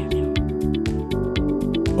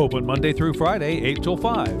 Open Monday through Friday, 8 till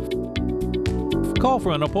 5. Call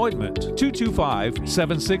for an appointment,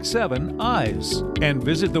 225-767-EYES, and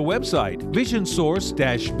visit the website,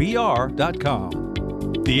 visionsource-br.com.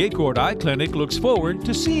 The Acord Eye Clinic looks forward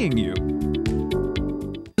to seeing you.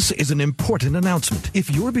 This is an important announcement.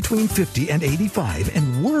 If you're between 50 and 85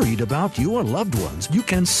 and worried about your loved ones, you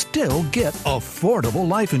can still get affordable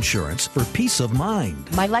life insurance for peace of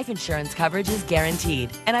mind. My life insurance coverage is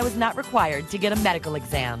guaranteed, and I was not required to get a medical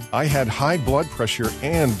exam. I had high blood pressure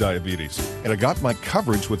and diabetes, and I got my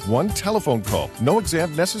coverage with one telephone call. No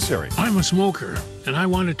exam necessary. I'm a smoker, and I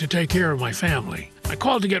wanted to take care of my family. I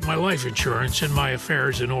called to get my life insurance and my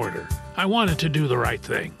affairs in order. I wanted to do the right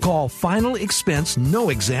thing. Call Final Expense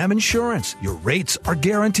No Exam Insurance. Your rates are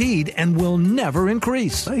guaranteed and will never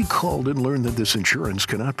increase. I called and learned that this insurance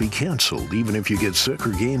cannot be canceled even if you get sick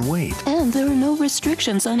or gain weight. And there are no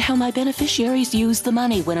restrictions on how my beneficiaries use the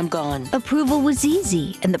money when I'm gone. Approval was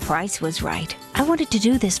easy and the price was right. I wanted to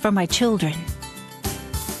do this for my children.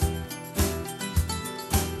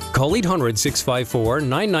 Call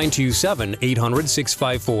 800-654-9927,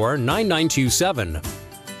 800-654-9927.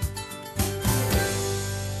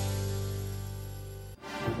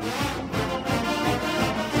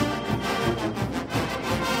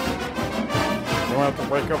 Don't have to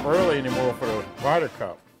wake up early anymore for the Ryder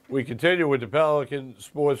Cup. We continue with the Pelican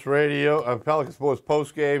Sports Pelican Sports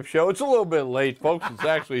post-game show. It's a little bit late, folks. It's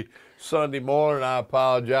actually Sunday morning. I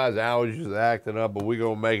apologize. Allergies are acting up, but we're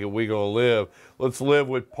going to make it. We're going to live. Let's live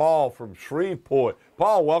with Paul from Shreveport.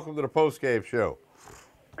 Paul, welcome to the post-game show.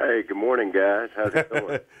 Hey, good morning, guys. How's it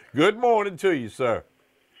going? Good morning to you, sir.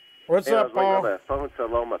 What's up, Paul? I was waiting on that phone so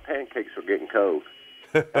long, my pancakes were getting cold.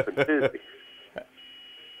 Up in Tuesday.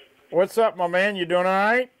 What's up, my man? You doing all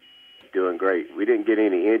right? Doing great. We didn't get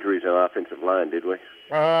any injuries on the offensive line, did we?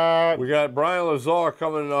 We got Brian Lazar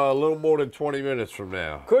coming a little more than 20 minutes from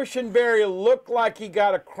now. Cushenberry looked like he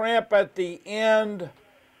got a cramp at the end,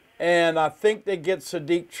 and I think they get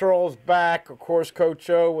Sadiq Charles back. Of course, Coach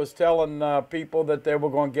O was telling people that they were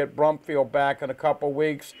going to get Brumfield back in a couple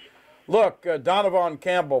weeks. Look, Donovan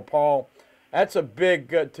Campbell, Paul, that's a big,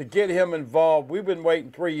 to get him involved. We've been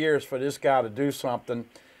waiting 3 years for this guy to do something,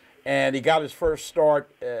 and he got his first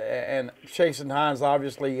start, and Jason Hines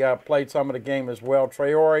obviously played some of the game as well.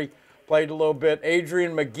 Traore played a little bit.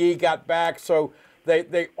 Adrian McGee got back, so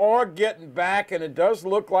they are getting back, and it does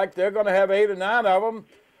look like they're going to have 8 or 9 of them.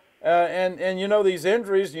 And you know, these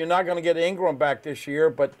injuries, you're not going to get Ingram back this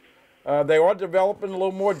year, but they are developing a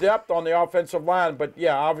little more depth on the offensive line. But,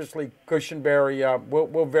 yeah, obviously Cushenberry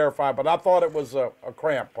will verify. But I thought it was a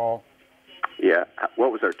cramp, Paul. Yeah.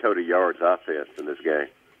 What was our total yards offense in this game?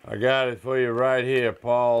 I got it for you right here,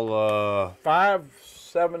 Paul.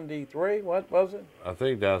 573, what was it? I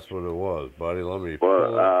think that's what it was, buddy. Let me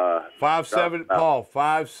pull it.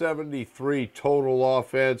 573 total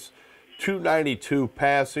offense, 292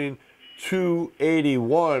 passing,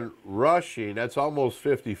 281 rushing. That's almost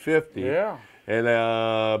 50-50. Yeah. And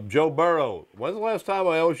Joe Burrow. When's the last time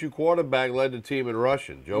an LSU quarterback led the team in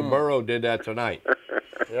rushing? Joe Burrow did that tonight.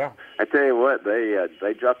 Yeah. I tell you what,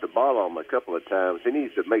 they dropped the ball on him a couple of times. He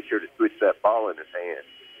needs to make sure to switch that ball in his hand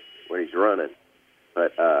when he's running.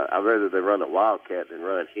 But I'd rather they run a Wildcat than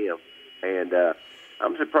run him. And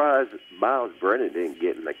I'm surprised Miles Brennan didn't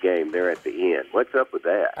get in the game there at the end. What's up with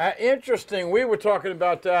that? Interesting. We were talking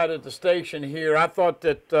about that at the station here. I thought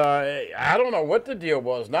that, I don't know what the deal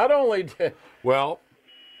was. Not only did... Well,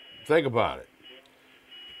 think about it.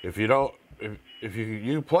 If you don't... If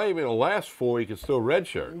you play him in the last 4, you can still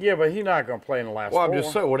redshirt. Yeah, but he's not going to play in the last 4. Well, I'm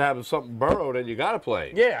just saying, what happens to something Burrow, then you got to play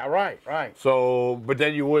him. Yeah, right. So, but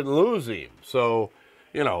then you wouldn't lose him. So,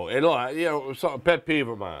 you know, it's a pet peeve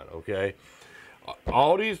of mine, okay?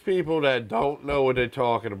 All these people that don't know what they're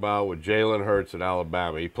talking about with Jalen Hurts in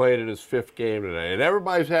Alabama. He played in his 5th game today, and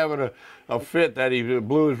everybody's having a fit that he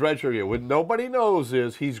blew his redshirt year. What nobody knows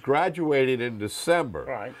is he's graduating in December.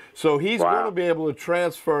 Right. So he's going to be able to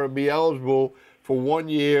transfer and be eligible for 1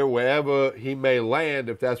 year wherever he may land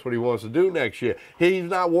if that's what he wants to do next year. He's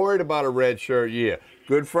not worried about a redshirt year.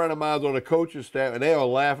 Good friend of mine's on the coaching staff, and they are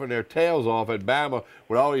laughing their tails off at Bama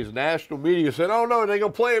with all these national media saying, oh, no, they're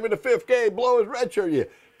going to play him in the 5th game, blow his redshirt year.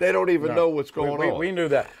 They don't even know what's going on. We knew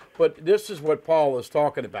that. But this is what Paul is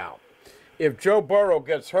talking about. If Joe Burrow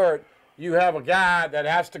gets hurt, you have a guy that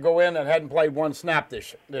has to go in and hadn't played 1 snap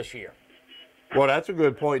this year. Well, that's a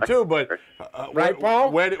good point, too, but right,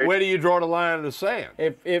 Paul? Where do you draw the line in the sand?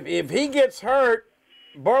 If he gets hurt,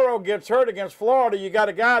 Burrow gets hurt against Florida, you got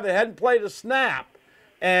a guy that hadn't played a snap.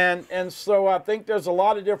 And so I think there's a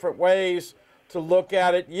lot of different ways to look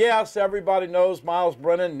at it. Yes, everybody knows Miles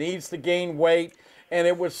Brennan needs to gain weight, and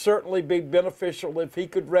it would certainly be beneficial if he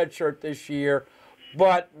could redshirt this year.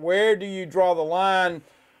 But where do you draw the line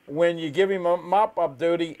when you give him a mop-up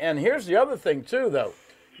duty? And here's the other thing, too, though.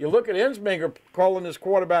 You look at Ensminger calling his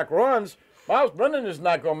quarterback runs. Miles Brennan is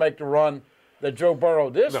not going to make the run that Joe Burrow.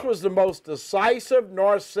 This was the most decisive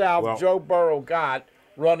north-south Joe Burrow got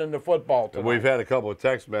running the football tonight. We've had a couple of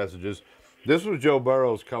text messages. This was Joe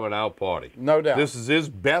Burrow's coming out party. No doubt. This is his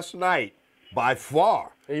best night by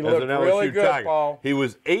far. He looked really good, Tiger. Paul. He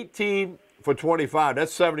was 18 for 25.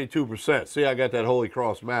 That's 72%. See, I got that Holy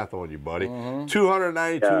Cross math on you, buddy.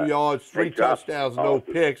 292 yards, 3 touchdowns, no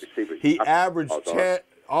picks. He averaged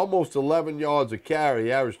almost 11 yards a carry.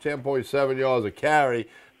 He averaged 10.7 yards a carry.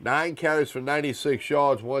 9 carries for 96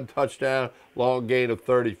 yards, 1 touchdown, long gain of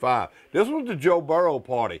 35. This was the Joe Burrow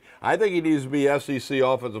party. I think he needs to be SEC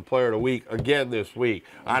Offensive Player of the Week again this week.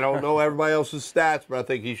 I don't know everybody else's stats, but I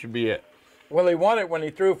think he should be it. Well, he won it when he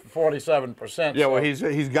threw for 47%. Yeah, well,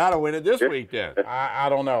 he's got to win it this week then. I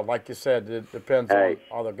don't know. Like you said, it depends on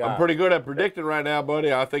other guys. I'm pretty good at predicting right now,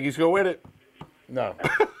 buddy. I think he's going to win it. No.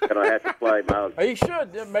 Can I have to play Miles? He should,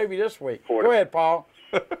 maybe this week. Go ahead, Paul.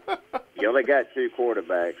 You only got 2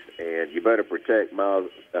 quarterbacks, and you better protect Miles.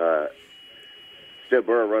 Still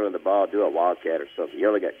Burrow running the ball, do a Wildcat or something. You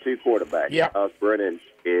only got 2 quarterbacks. Yep. Miles Brennan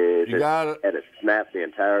has a snap the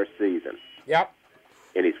entire season. Yep.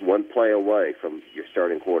 And he's 1 play away from your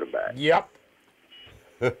starting quarterback. Yep.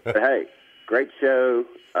 But, hey, great show.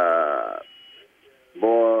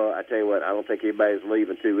 Boy, I tell you what, I don't think anybody's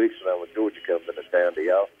leaving 2 weeks from now when Georgia comes in town to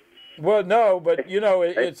y'all. Well, no, but, you know,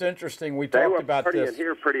 it's interesting. We talked about this. They were partying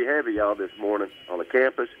here pretty heavy, y'all, this morning on the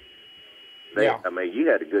campus. I mean, you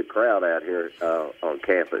had a good crowd out here on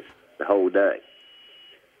campus the whole day.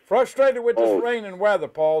 Frustrated with this rain and weather,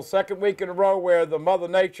 Paul. 2nd week in a row where the Mother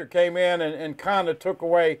Nature came in and kind of took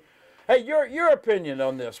away. Hey, your opinion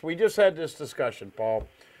on this. We just had this discussion, Paul.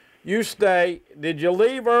 You stay. Did you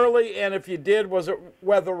leave early? And if you did, was it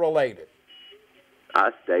weather-related?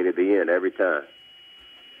 I stayed at the end every time.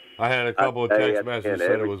 I had a couple of text messages that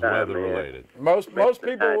said it was weather-related. Most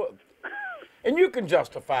people, and you can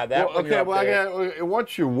justify that. Well, okay,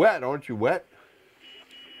 once you're wet, aren't you wet?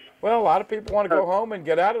 Well, a lot of people want to go home and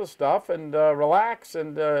get out of the stuff and relax.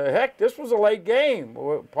 And heck, this was a late game,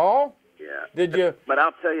 Paul. Yeah. Did you? But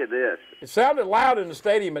I'll tell you this. It sounded loud in the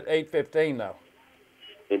stadium at 8:15, though.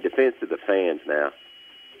 In defense of the fans now,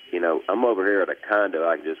 I'm over here at a condo.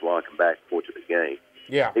 I can just walk them back and forth to the game.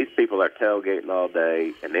 Yeah. These people are tailgating all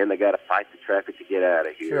day, and then they got to fight the traffic to get out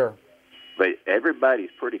of here. Sure. But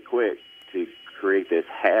everybody's pretty quick to create this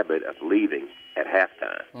habit of leaving at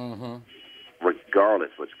halftime,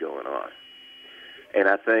 regardless what's going on. And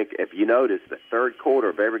I think if you notice, the third quarter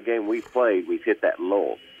of every game we've played, we've hit that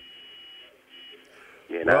lull.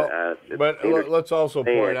 But let's also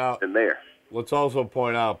point out. There. Let's also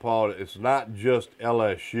point out, Paul, it's not just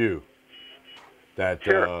LSU that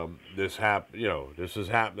this this is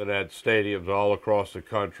happening at stadiums all across the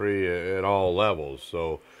country at all levels.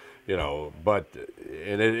 So, but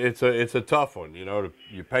it's a tough one.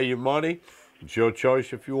 You pay your money, it's your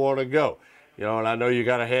choice if you want to go. And I know you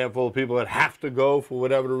got a handful of people that have to go for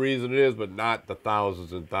whatever the reason it is, but not the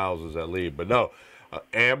thousands and thousands that leave. But no.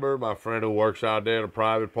 Amber, my friend who works out there at a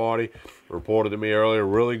private party, reported to me earlier,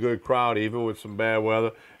 really good crowd, even with some bad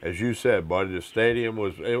weather. As you said, buddy, the stadium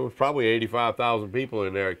was probably 85,000 people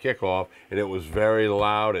in there at kickoff, and it was very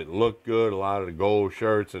loud. It looked good, a lot of the gold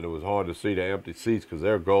shirts, and it was hard to see the empty seats because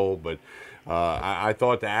they're gold. But I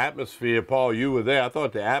thought the atmosphere, Paul, you were there, I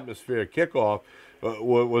thought the atmosphere at kickoff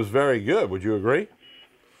was very good. Would you agree?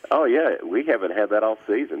 Oh, yeah, we haven't had that all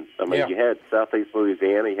season. I mean, you had Southeast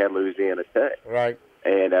Louisiana, you had Louisiana Tech. Right.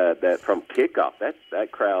 And that from kickoff,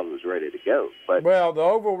 that crowd was ready to go. But well, the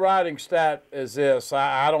overriding stat is this.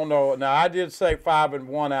 I don't know. Now, I did say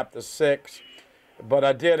 5-1 after 6, but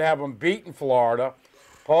I did have them beating Florida.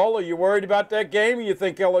 Paul, are you worried about that game, or you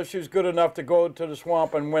think LSU's good enough to go to the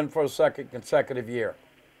Swamp and win for a second consecutive year?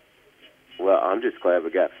 Well, I'm just glad we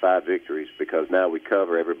got 5 victories because now we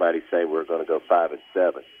cover everybody saying we're going to go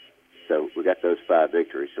 5-7. So we got those 5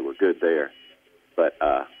 victories, so we're good there. But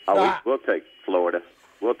we'll take Florida.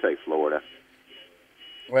 We'll take Florida.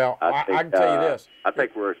 Well, I can tell you this. I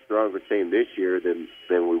think we're a stronger team this year than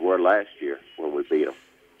we were last year when we beat them.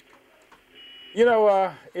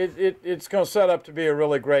 It's going to set up to be a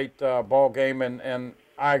really great ball game, and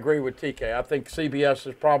I agree with TK. I think CBS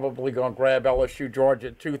is probably going to grab LSU Georgia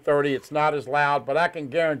at 2:30. It's not as loud, but I can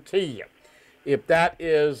guarantee you, if that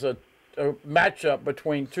is a matchup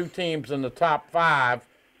between two teams in the top 5,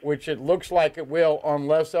 which it looks like it will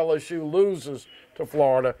unless LSU loses to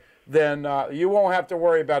Florida, then you won't have to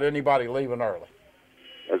worry about anybody leaving early.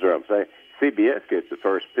 That's what I'm saying. CBS gets the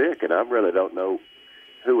first pick, and I really don't know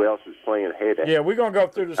who else is playing head-to-head. Yeah, we're going to go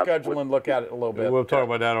through the schedule and look at it a little bit. We'll talk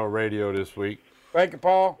about that on radio this week. Thank you,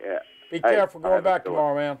 Paul. Yeah. Be careful going back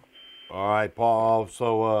tomorrow, man. All right, Paul.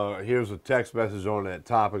 So here's a text message on that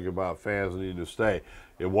topic about fans needing to stay.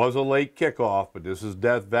 It was a late kickoff, but this is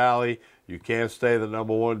Death Valley. You can't stay the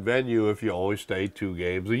 #1 venue if you only stay 2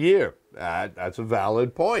 games a year. That's a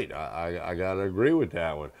valid point. I got to agree with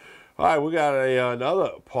that one. All right, we got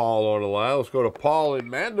another Paul on the line. Let's go to Paul in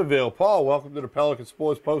Mandeville. Paul, welcome to the Pelican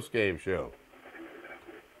Sports Postgame Show.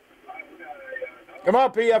 Come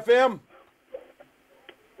on, PFM.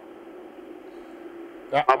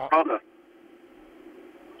 My brother.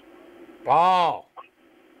 Paul.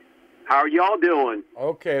 How are y'all doing?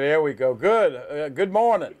 Okay, there we go. Good. Good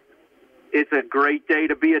morning. It's a great day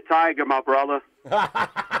to be a Tiger, my brother.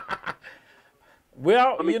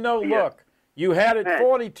 Well, look, you had it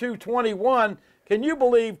 42-21. Can you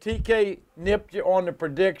believe TK nipped you on the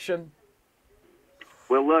prediction?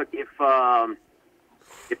 Well, look, if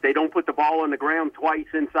they don't put the ball on the ground twice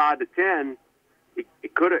inside the 10,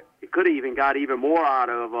 it could have even got even more out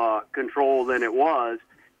of control than it was.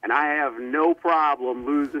 And I have no problem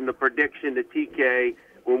losing the prediction to TK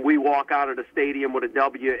when we walk out of the stadium with a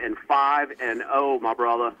W and 5-0, my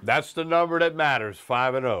brother. That's the number that matters,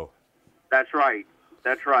 5-0. That's right.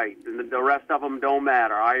 That's right. And the rest of them don't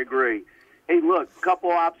matter. I agree. Hey, look, a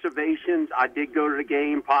couple observations. I did go to the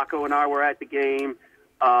game. Paco and I were at the game.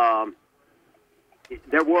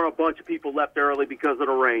 There were a bunch of people left early because of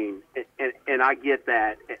the rain, and I get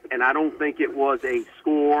that. And I don't think it was a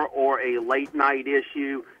score or a late-night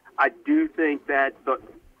issue. I do think that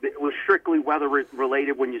it was strictly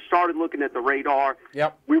weather-related. When you started looking at the radar,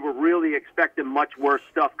 we were really expecting much worse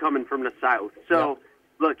stuff coming from the south. So,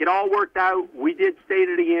 look, it all worked out. We did stay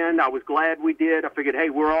to the end. I was glad we did. I figured, hey,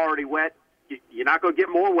 we're already wet. You're not going to get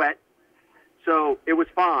more wet. So it was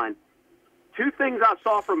fine. Two things I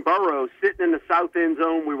saw from Burrow sitting in the south end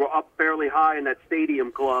zone. We were up fairly high in that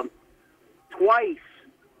stadium club. Twice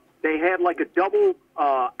they had like a double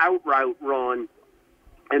out route run,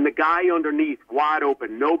 and the guy underneath wide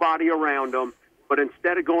open, nobody around him. But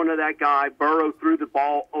instead of going to that guy, Burrow threw the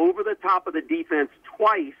ball over the top of the defense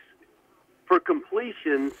twice for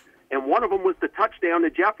completions, and one of them was the touchdown to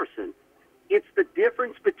Jefferson. It's the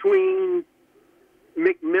difference between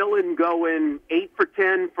McMillan going 8 for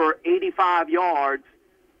 10 for 85 yards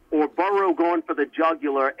or Burrow going for the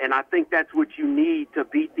jugular, and I think that's what you need to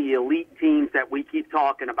beat the elite teams that we keep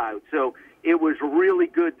talking about. So it was really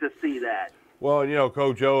good to see that. Well, you know,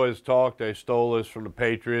 Coach O has talked. They stole this from the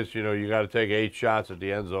Patriots. You know, you got to take 8 shots at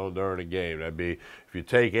the end zone during a game. That'd be, if you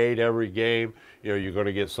take 8 every game, you know, you're going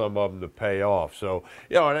to get some of them to pay off. So,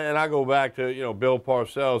 you know, and I go back to, you know, Bill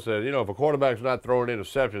Parcells said, you know, if a quarterback's not throwing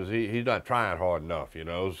interceptions, he's not trying hard enough, you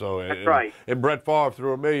know. So, That's right. And Brett Favre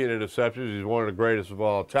threw 1 million interceptions. He's one of the greatest of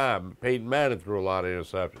all time. Peyton Manning threw a lot of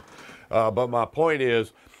interceptions. But my point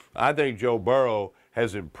is, I think Joe Burrow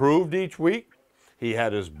has improved each week. He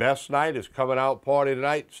had his best night, his coming out party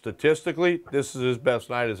tonight. Statistically, this is his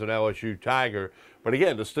best night as an LSU Tiger. But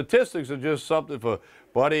again, the statistics are just something for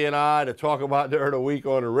Buddy and I to talk about during the week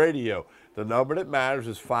on the radio. The number that matters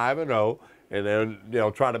is 5-0, and then, you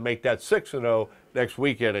know, try to make that 6-0 next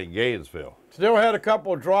weekend in Gainesville. Still had a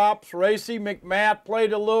couple of drops. Racy McMath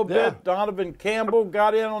played a little bit. Donovan Campbell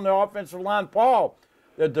got in on the offensive line. Paul,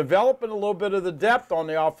 they're developing a little bit of the depth on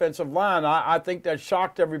the offensive line. I think that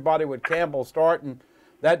shocked everybody with Campbell starting.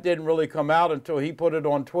 That didn't really come out until he put it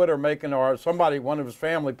on Twitter, or somebody, one of his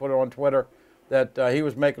family put it on Twitter, that he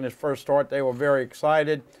was making his first start. They were very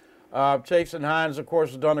excited. Jason Hines, of course,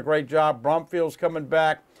 has done a great job. Brumfield's coming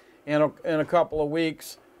back in a couple of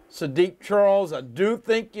weeks. Sadiq Charles, I do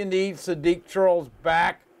think you need Sadiq Charles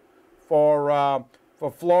back for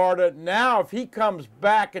Florida. Now, if he comes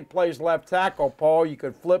back and plays left tackle, Paul, you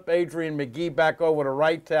could flip Adrian McGee back over to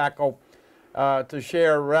right tackle to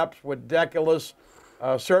share reps with Deculus.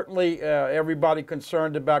 Certainly, everybody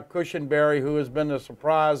concerned about Cushenberry, who has been the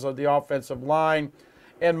surprise of the offensive line.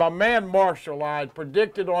 And my man Marshall, I had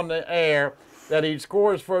predicted on the air that he'd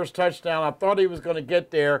score his first touchdown. I thought he was going to get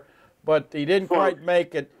there, but he didn't quite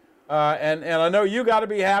make it. And I know you got to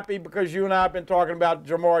be happy because you and I have been talking about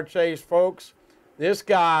Jamar Chase, folks. This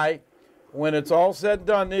guy, when it's all said and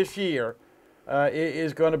done this year,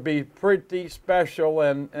 is going to be pretty special.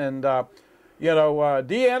 And you know,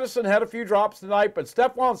 D. Anderson had a few drops tonight, but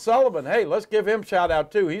Stephon Sullivan, hey, let's give him a shout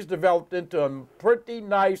out too. He's developed into a pretty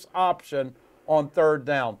nice option on third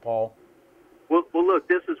down, Paul. Well, look,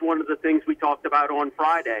 this is one of the things we talked about on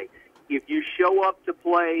Friday. If you show up to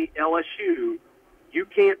play LSU, you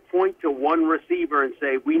can't point to one receiver and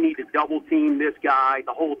say, we need to double team this guy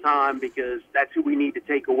the whole time because that's who we need to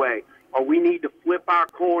take away. Or we need to flip our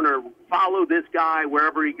corner, follow this guy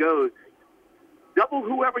wherever he goes. Double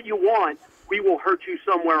whoever you want, we will hurt you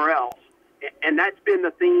somewhere else. And that's been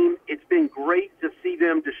the theme. It's been great to see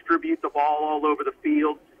them distribute the ball all over the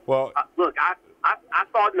field. Well, look, I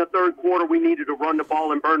thought in the third quarter we needed to run the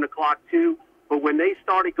ball and burn the clock too. But when they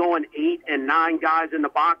started going 8 and 9 guys in the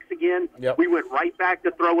box again, we went right back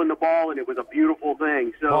to throwing the ball, and it was a beautiful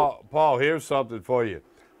thing. So, Paul, here's something for you.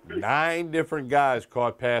 9 different guys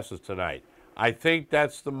caught passes tonight. I think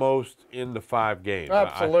that's the most in the 5 games.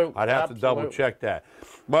 Absolutely. I'd have to double check that.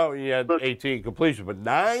 Well, you had 18 completions, but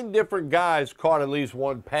 9 different guys caught at least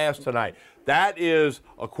one pass tonight. That is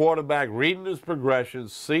a quarterback reading his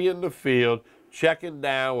progressions, seeing the field, checking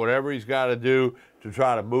down whatever he's got to do to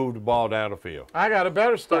try to move the ball down the field. I got a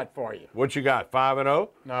better stat for you. What you got, 5-0?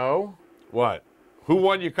 No. What? Who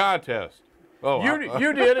won your contest? Oh,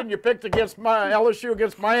 you did, and you picked against LSU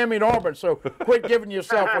against Miami and Auburn, so quit giving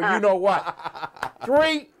yourself a you-know-what.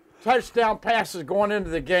 3 touchdown passes going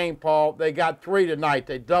into the game, Paul. They got 3 tonight.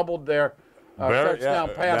 They doubled their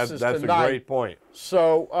touchdown passes that's tonight. That's a great point.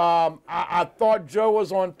 So I thought Joe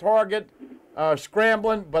was on target,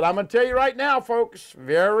 scrambling, but I'm going to tell you right now, folks,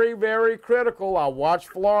 very, very critical. I watched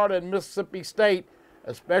Florida and Mississippi State,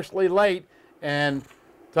 especially late, and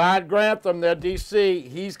Todd Grantham, their DC,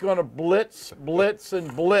 he's going to blitz,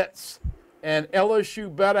 and blitz. And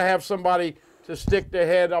LSU better have somebody to stick their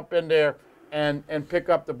head up in there and pick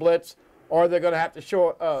up the blitz, or they're going to have to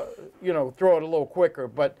show, throw it a little quicker.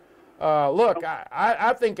 But look,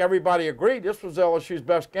 I think everybody agreed this was LSU's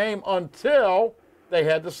best game until they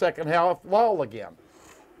had the second half lull again.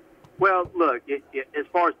 Well, look, as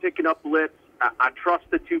far as picking up blitz, I trust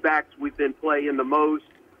the 2 backs we've been playing the most.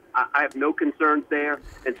 I have no concerns there.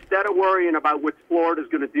 Instead of worrying about what Florida's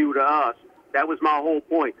going to do to us, that was my whole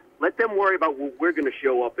point. Let them worry about what we're going to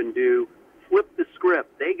show up and do. Flip the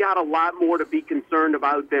script. They got a lot more to be concerned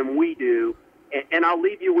about than we do. And I'll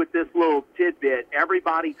leave you with this little tidbit.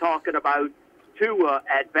 Everybody talking about Tua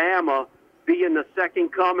at Bama being the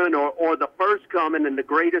second coming or the first coming and the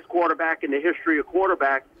greatest quarterback in the history of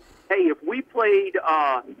quarterbacks. Hey, if we played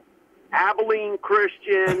Abilene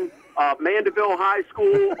Christian, Mandeville High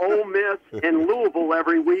School, Ole Miss, and Louisville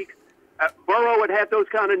every week, Burrow would have those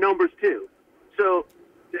kind of numbers too. So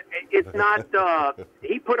it's not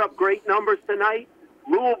he put up great numbers tonight.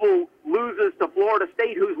 Louisville loses to Florida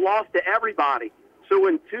State, who's lost to everybody. So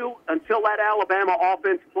until that Alabama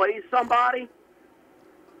offense plays somebody,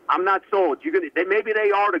 I'm not sold. Maybe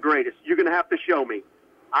they are the greatest. You're going to have to show me.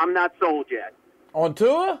 I'm not sold yet. On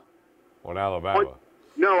Tua? On Alabama.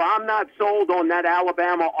 No, I'm not sold on that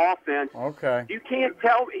Alabama offense. Okay. You can't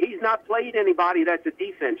tell me he's not played anybody that's a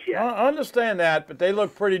defense yet. I understand that, but they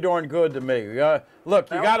look pretty darn good to me.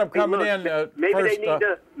 Look, you got them coming in. Maybe first, they need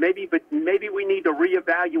to. Maybe we need to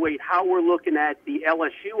reevaluate how we're looking at the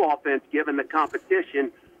LSU offense given the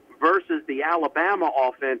competition versus the Alabama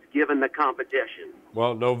offense given the competition.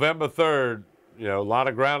 Well, November 3rd, a lot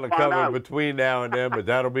of ground to cover between now and then, but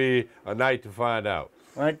that'll be a night to find out.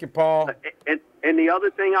 Thank you, Paul. And the other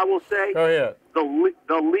thing I will say, go ahead.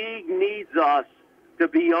 The league needs us to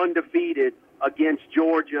be undefeated against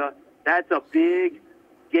Georgia. That's a big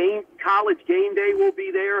game. College game day will be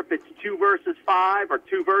there if it's 2 versus 5 or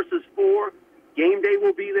 2 versus 4. Game day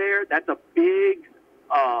will be there. That's a big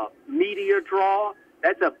media draw.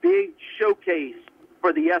 That's a big showcase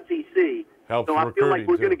for the SEC. Helps so I feel like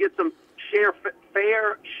we're going to get some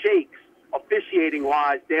fair shakes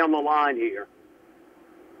officiating-wise down the line here.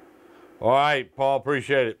 All right, Paul,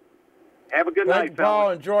 appreciate it. Have a good night, Paul.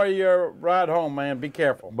 fellas. Enjoy your ride home, man. Be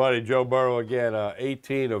careful. Buddy, Joe Burrow again,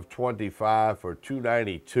 18 of 25 for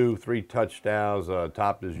 292, 3 touchdowns,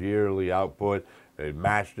 topped his yearly output. They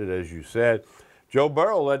matched it, as you said. Joe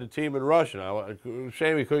Burrow led the team in rushing.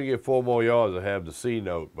 Shame he couldn't get 4 more yards to have the C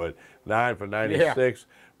note, but 9 for 96.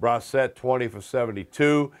 Yeah. Brissett, 20 for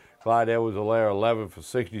 72. Clyde Edwards-Helaire, 11 for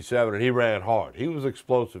 67, and he ran hard. He was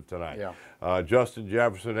explosive tonight. Yeah. Justin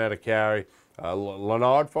Jefferson had a carry.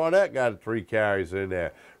 Leonard Fournette got 3 carries in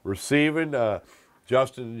there. Receiving,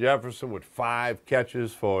 Justin Jefferson with 5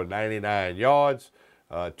 catches for 99 yards,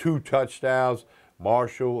 2 touchdowns.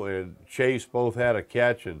 Marshall and Chase both had a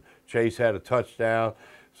catch, and Chase had a touchdown.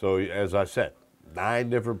 So, as I said, 9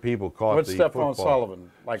 different people caught the football. What's Stephon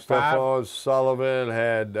Sullivan? Like Stephon Sullivan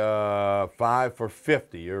had 5 for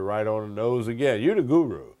 50. You're right on the nose again. You're the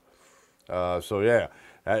guru. So, yeah,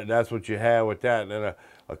 that's what you have with that. And then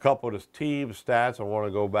a couple of the team stats I want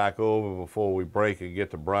to go back over before we break and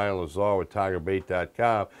get to Brian Lazar with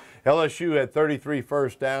TigerBait.com. LSU had 33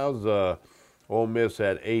 first downs. Ole Miss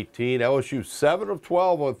had 18. LSU 7 of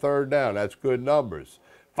 12 on 3rd down. That's good numbers.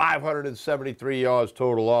 573 yards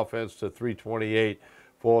total offense to 328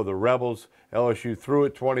 for the Rebels. LSU threw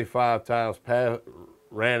it 25 times,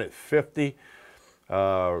 ran it 50.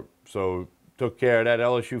 So took care of that.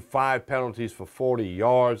 LSU 5 penalties for 40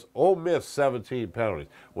 yards. Ole Miss 17 penalties.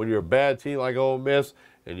 When you're a bad team like Ole Miss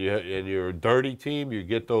and you're a dirty team, you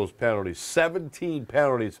get those penalties. 17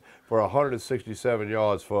 penalties for 167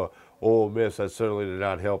 yards for Ole Miss. That certainly did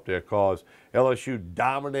not help their cause. LSU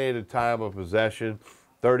dominated time of possession,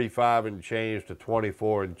 35 and change to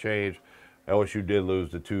 24 and change. LSU did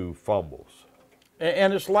lose the 2 fumbles.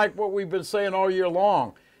 And it's like what we've been saying all year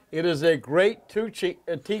long. It is a great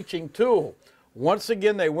teaching tool. Once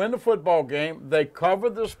again, they win the football game. They cover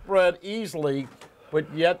the spread easily,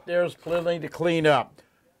 but yet there's plenty to clean up.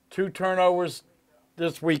 2 turnovers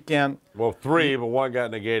this weekend. Well, 3, but 1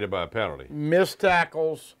 got negated by a penalty. Missed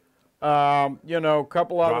tackles, a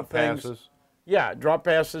couple other things. Passes. Yeah, drop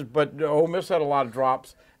passes, but Ole Miss had a lot of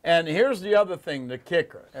drops. And here's the other thing, the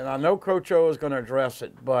kicker. And I know Coach O is going to address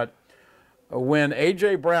it, but when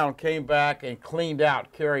A.J. Brown came back and cleaned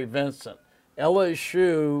out Kerry Vincent,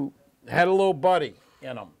 LSU had a little buddy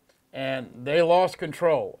in them, and they lost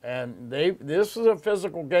control. And this is a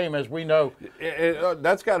physical game, as we know.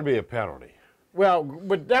 That's got to be a penalty. Well,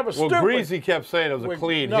 but that was stupid. Well, Greasy kept saying it was a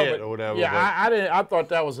clean hit or whatever. Yeah, I thought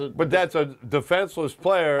that was a. But that's a defenseless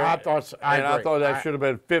player. I thought that should have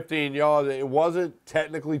been 15 yards. It wasn't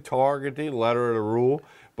technically targeting, letter of the rule,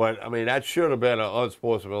 but I mean that should have been an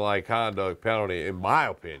unsportsmanlike conduct penalty, in my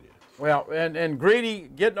opinion. Well, and Greedy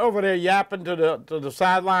getting over there yapping to the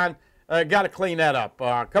sideline, got to clean that up.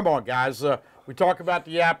 Come on, guys. We talk about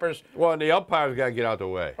the yappers. Well, and the umpire's got to get out the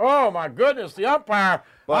way. Oh, my goodness, the umpire.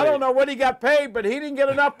 I don't know what he got paid, but he didn't get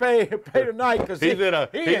enough pay tonight. Because he's in an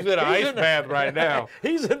ice bath right now.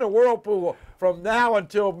 He's in the whirlpool from now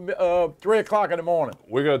until 3 o'clock in the morning.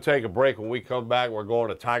 We're going to take a break. When we come back, we're going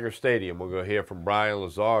to Tiger Stadium. We're going to hear from Brian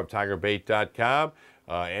Lazar of TigerBait.com.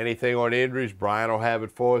 Anything on injuries, Brian will have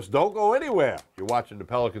it for us. Don't go anywhere. You're watching the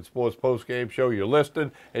Pelican Sports Postgame Show. You're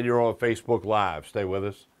listening, and you're on Facebook Live. Stay with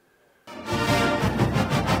us.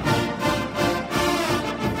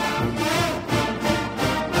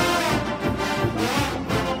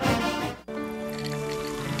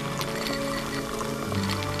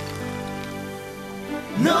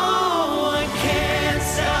 No one can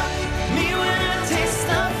stop me when I taste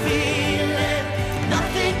the feeling.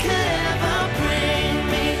 Nothing could ever bring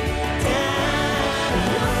me down.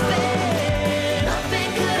 Nothing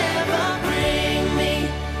could ever bring me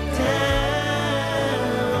down.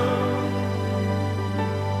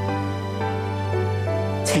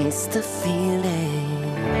 Taste the feeling.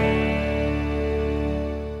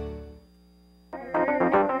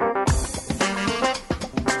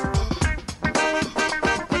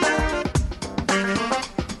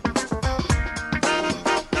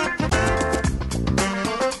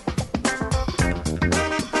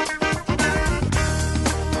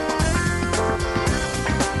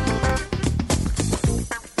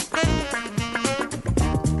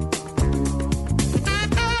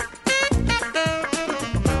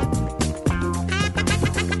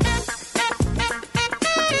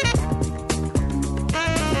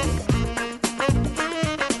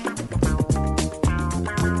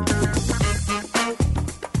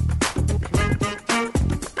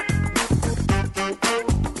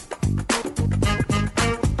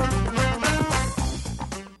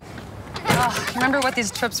 Remember what these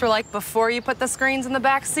trips were like before you put the screens in the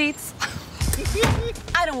back seats?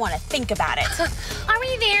 I don't want to think about it. Are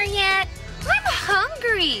we there yet? I'm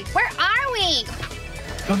hungry. Where are we?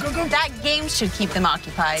 Go, go, go. That game should keep them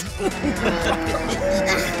occupied.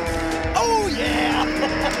 Oh, yeah!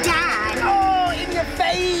 Dad! Oh, in your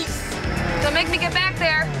face! Don't make me get back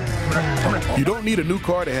there. You don't need a new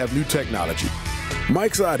car to have new technology.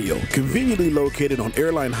 Mike's Audio, conveniently located on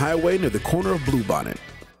Airline Highway near the corner of Bluebonnet.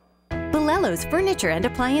 Bolello's Furniture and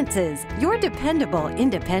Appliances, your dependable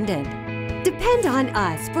independent. Depend on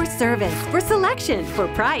us for service, for selection, for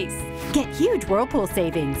price. Get huge Whirlpool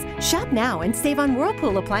savings. Shop now and save on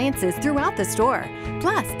Whirlpool appliances throughout the store.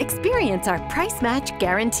 Plus, experience our price match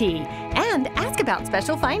guarantee and ask about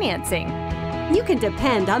special financing. You can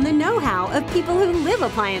depend on the know-how of people who live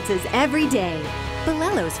appliances every day.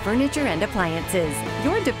 Bolello's Furniture and Appliances,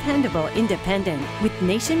 your dependable independent with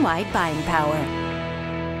nationwide buying power.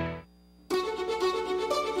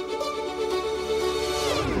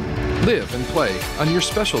 Live and play on your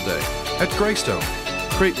special day at Greystone.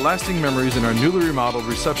 Create lasting memories in our newly remodeled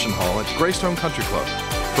reception hall at Greystone Country Club.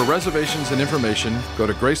 For reservations and information, go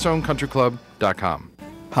to greystonecountryclub.com.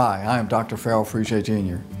 Hi, I am Dr. Farrell Frugier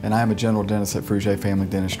Jr., and I am a general dentist at Frugier Family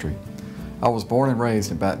Dentistry. I was born and raised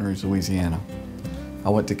in Baton Rouge, Louisiana. I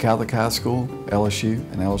went to Catholic High School, LSU,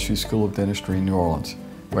 and LSU School of Dentistry in New Orleans,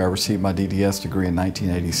 where I received my DDS degree in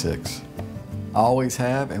 1986. I always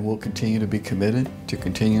have and will continue to be committed to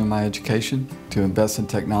continuing my education, to invest in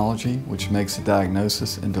technology which makes the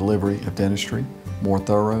diagnosis and delivery of dentistry more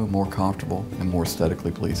thorough, more comfortable, and more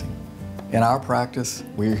aesthetically pleasing. In our practice,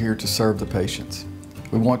 we are here to serve the patients.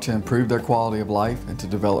 We want to improve their quality of life and to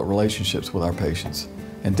develop relationships with our patients.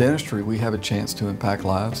 In dentistry, we have a chance to impact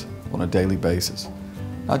lives on a daily basis,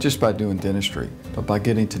 not just by doing dentistry, but by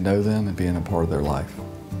getting to know them and being a part of their life.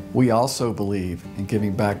 We also believe in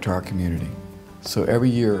giving back to our community. So every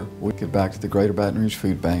year, we give back to the Greater Baton Rouge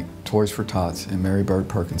Food Bank, Toys for Tots, and Mary Bird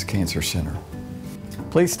Perkins Cancer Center.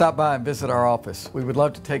 Please stop by and visit our office. We would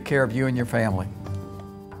love to take care of you and your family.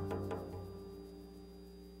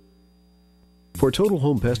 For total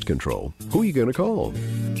home pest control, who are you going to call?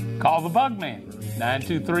 Call the Bug Man,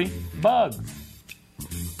 923-BUGS.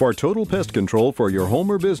 For total pest control for your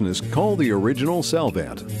home or business, call the original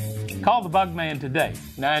Salvant. Call the Bug Man today,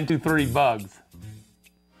 923-BUGS.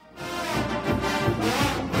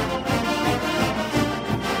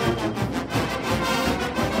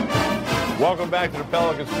 Welcome back to the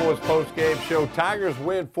Pelican Sports Postgame Show. Tigers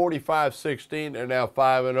win 45-16. They're now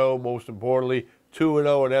 5-0. Most importantly,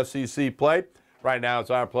 2-0 in SEC play. Right now, it's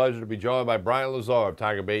our pleasure to be joined by Brian Lazar of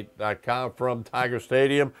TigerBait.com from Tiger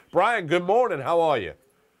Stadium. Brian, good morning. How are you?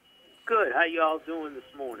 Good. How you all doing this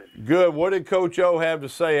morning? Good. What did Coach O have to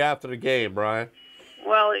say after the game, Brian?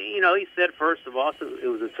 Well, he said, first of all, it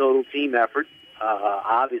was a total team effort.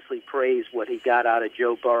 Obviously praised what he got out of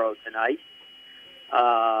Joe Burrow tonight.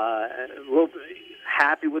 A little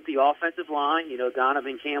happy with the offensive line. You know,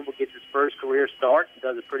 Donovan Campbell gets his first career start and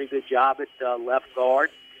does a pretty good job at left guard.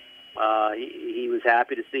 He was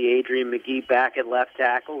happy to see Adrian McGee back at left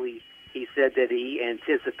tackle. He said that he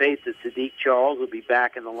anticipates that Sadiq Charles will be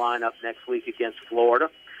back in the lineup next week against Florida.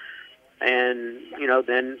 And, you know,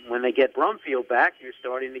 then when they get Brumfield back, you're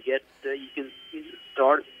starting to get, you can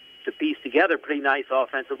start to piece together a pretty nice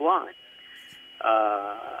offensive line.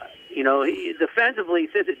 You know, defensively, he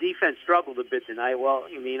said the defense struggled a bit tonight. Well,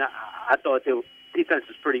 I mean, I thought the defense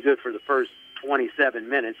was pretty good for the first 27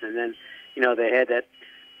 minutes, and then, you know, they had that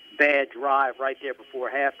bad drive right there before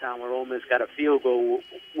halftime where Ole Miss got a field goal,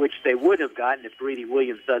 which they would have gotten if Greedy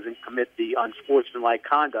Williams doesn't commit the unsportsmanlike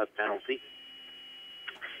conduct penalty.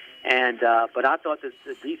 And but I thought that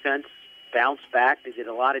the defense bounced back. They did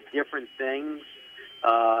a lot of different things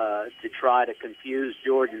to try to confuse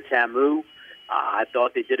Jordan Tamu. I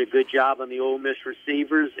thought they did a good job on the Ole Miss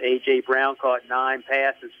receivers. A.J. Brown caught 9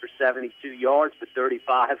 passes for 72 yards, but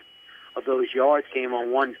 35 of those yards came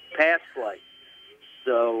on one pass play.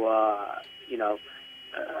 So, you know,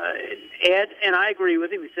 Ed, and I agree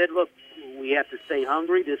with him, he said, look, we have to stay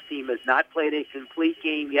hungry. This team has not played a complete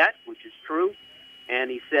game yet, which is true. And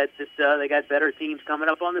he said that they got better teams coming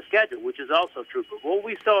up on the schedule, which is also true. But what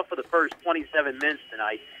we saw for the first 27 minutes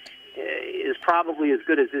tonight is probably as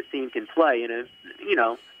good as this team can play. And, you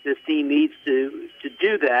know, this team needs to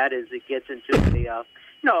do that as it gets into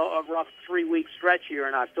a rough 3-week stretch here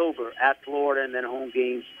in October at Florida and then home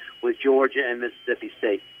games with Georgia and Mississippi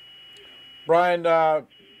State. Brian,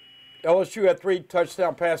 LSU had 3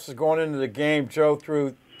 touchdown passes going into the game. Joe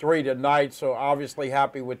threw 3 tonight, so obviously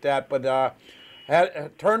happy with that. But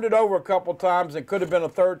had turned it over a couple times. It could have been a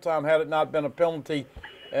third time had it not been a penalty.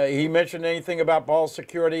 He mentioned anything about ball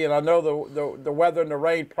security, and I know the weather and the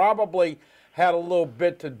rain probably had a little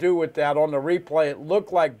bit to do with that. On the replay, it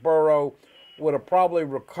looked like Burrow would have probably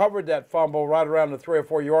recovered that fumble right around the 3 or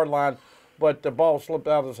 4 yard line, but the ball slipped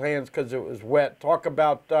out of his hands because it was wet. Talk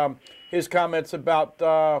about his comments about,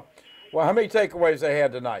 well, how many takeaways they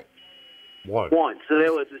had tonight? One. So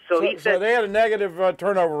there was. So he said. So they had a negative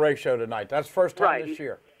turnover ratio tonight. That's the first time right. this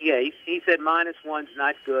year. Yeah, he said -1's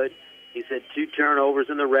not good. He said 2 turnovers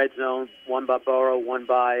in the red zone, 1 by Burrow, 1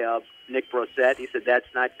 by Nick Brossette. He said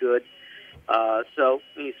that's not good. So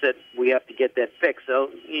he said we have to get that fixed. So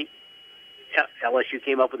LSU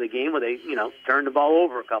came up with a game where they, you know, turned the ball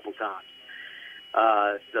over a couple times.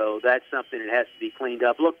 So that's something that has to be cleaned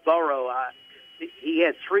up. Look, Burrow, he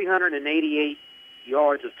had 388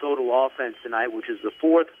 yards of total offense tonight, which is the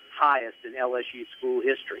 4th highest in LSU school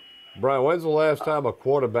history. Brian, when's the last time a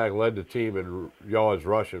quarterback led the team in yards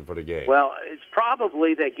rushing for the game? Well, it's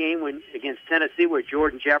probably that game against Tennessee where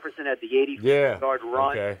Jordan Jefferson had the 80-yard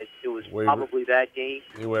run. Okay. It was probably that game.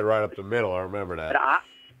 He went right up the middle. I remember that. But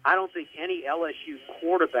I don't think any LSU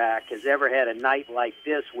quarterback has ever had a night like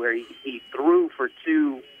this where he threw for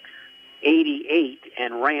 288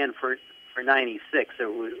 and ran for 96. It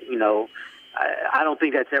was, you know, I don't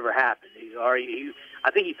think that's ever happened.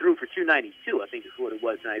 I think he threw for 292, I think is what it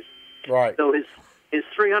was tonight. Right. So his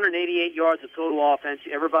 388 yards of total offense,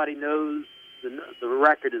 everybody knows the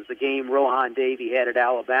record is the game Rohan Davey had at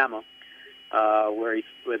Alabama, where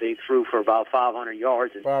they threw for about 500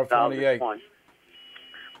 yards in 2001.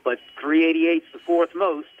 But 388's the 4th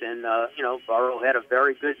most, and, you know, Burrow had a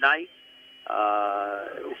very good night.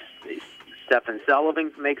 Stephen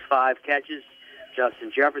Sullivan makes 5 catches.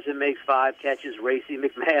 Justin Jefferson makes 5 catches. Racey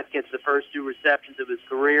McMath gets the first 2 receptions of his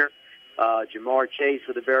career. Jamar Chase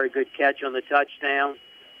with a very good catch on the touchdown.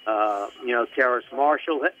 You know, Terrace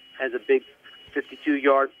Marshall has a big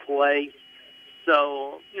 52-yard play.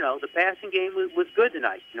 So, you know, the passing game was good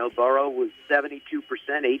tonight. You know, Burrow was 72%,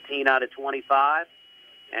 18 out of 25.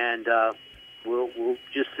 And we'll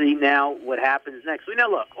just see now what happens next week. Now,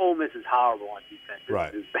 look, Ole Miss is horrible on defense.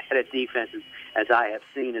 Right. It's as bad at defense as I have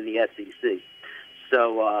seen in the SEC.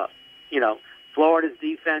 So, you know, Florida's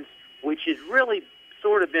defense, which has really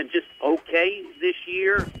sort of been just okay this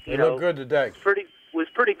year. They look good today. Was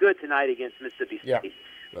pretty good tonight against Mississippi State.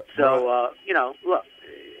 Yeah. So, you know, look,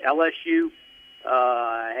 LSU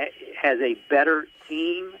has a better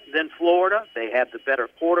team than Florida. They have the better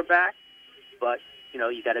quarterback. But, you know,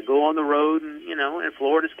 you got to go on the road, and, you know, and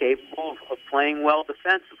Florida's capable of playing well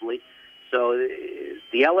defensively. So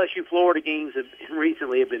the LSU-Florida games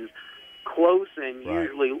recently have been close and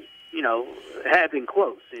usually, you know, have been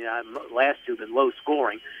close. You know, last 2 have been low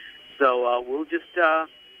scoring. So we'll just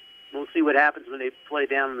we'll see what happens when they play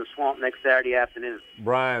down in the swamp next Saturday afternoon.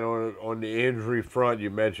 Brian, on the injury front, you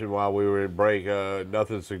mentioned while we were in break,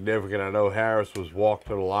 nothing significant. I know Harris was walked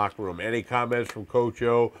to the locker room. Any comments from Coach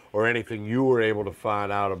O or anything you were able to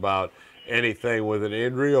find out about anything with an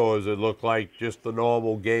injury, or does it look like just the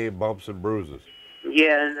normal game bumps and bruises?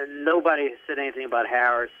 Yeah, and nobody said anything about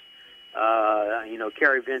Harris.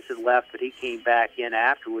 Kerry Vincent left, but he came back in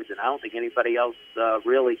afterwards, and I don't think anybody else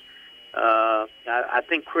really. I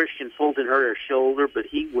think Christian Fulton hurt her shoulder, but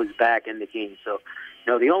he was back in the game. So,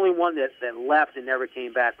 the only one that left and never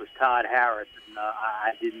came back was Todd Harris, and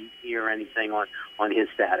I didn't hear anything on his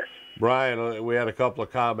status. Brian, we had a couple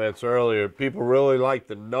of comments earlier. People really like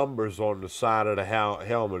the numbers on the side of the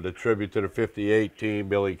helmet, a tribute to the 58 team,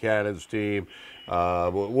 Billy Cannon's team.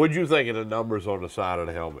 What'd you think of the numbers on the side of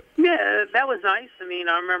the helmet? Yeah, that was nice.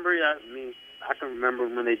 I can remember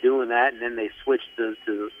when they doing that, and then they switched to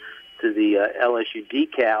the LSU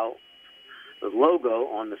decal, the logo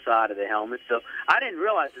on the side of the helmet. So I didn't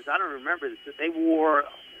realize this. I don't remember this. That they wore.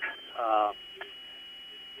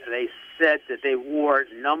 They said that they wore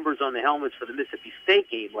numbers on the helmets for the Mississippi State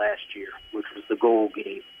game last year, which was the goal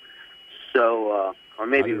game. So, or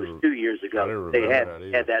maybe it was 2 years ago. They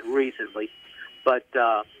had that recently. But,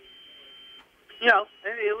 it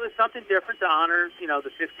was something different to honor, the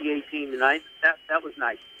 58 team tonight. That was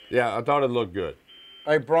nice. Yeah, I thought it looked good.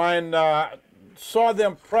 Hey, Brian, saw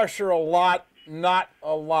them pressure a lot, not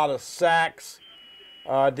a lot of sacks.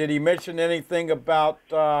 Did he mention anything about,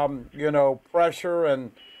 pressure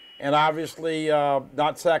and obviously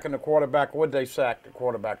not sacking the quarterback? Would they sack the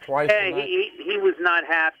quarterback twice? Hey, he was not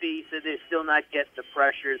happy. He said they're still not getting the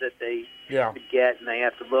pressure that they should get, and they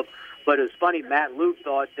have to look. But it was funny, Matt Luke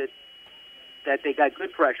thought that they got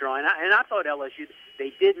good pressure on. And I thought LSU, they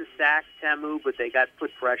didn't sack Temu, but they got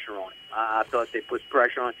put pressure on him. I thought they put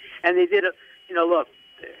pressure on. And they did, look,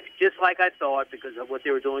 just like I thought, because of what they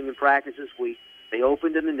were doing in practice this week, they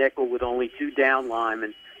opened in the nickel with only 2 down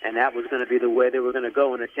linemen, and that was going to be the way they were going to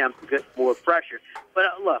go and attempt to get more pressure. But,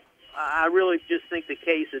 look, I really just think the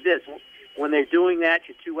case of this, when they're doing that,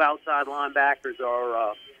 your 2 outside linebackers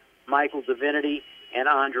are Michael Divinity and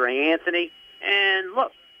Andre Anthony. And,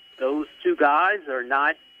 look, those 2 guys are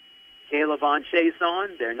not Caleb Von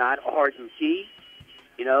Chason. They're not Arden Key.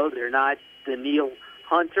 They're not Daniil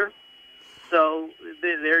Hunter. So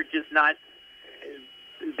they're just not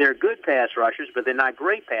 – they're good pass rushers, but they're not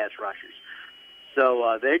great pass rushers.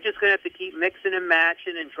 So they're just going to have to keep mixing and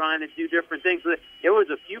matching and trying to do different things. There was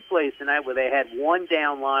a few plays tonight where they had 1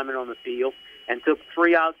 down lineman on the field and took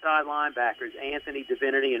 3 outside linebackers, Anthony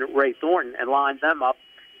Divinity and Ray Thornton, and lined them up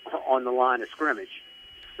on the line of scrimmage.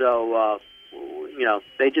 So,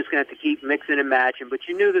 they just going to have to keep mixing and matching. But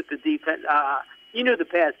you knew that the defense, the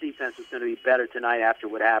pass defense was going to be better tonight after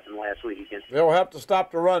what happened last week against. They'll have to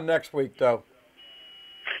stop the run next week, though.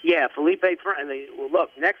 Yeah, Felipe Franks. Well,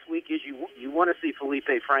 look, next week is you want to see Felipe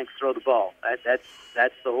Franks throw the ball. That's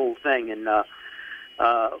the whole thing. And the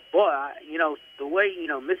way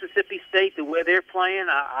Mississippi State, the way they're playing,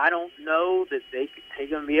 I don't know that they're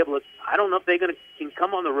going to be able to. I don't know if they're going to can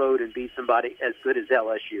come on the road and beat somebody as good as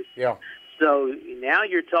LSU. Yeah. So now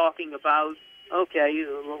you're talking about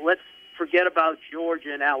let's forget about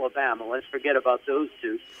Georgia and Alabama. Let's forget about those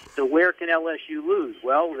 2. So where can LSU lose?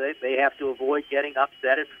 Well, they have to avoid getting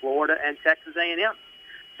upset at Florida and Texas A&M.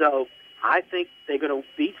 So I think they're going to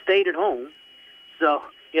beat State at home. So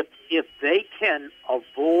if they can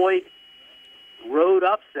avoid road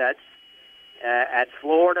upsets at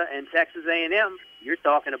Florida and Texas A&M, you're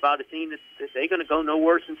talking about a team that they're going to go no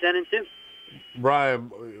worse than 10-2.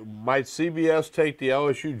 Brian, might CBS take the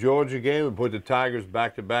LSU-Georgia game and put the Tigers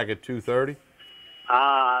back-to-back at 2:30?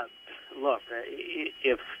 Look,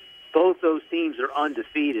 if both those teams are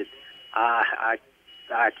undefeated, I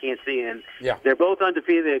can't see them. Yeah. They're both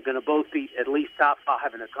undefeated. They're going to both be at least top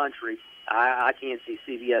 5 in the country. I can't see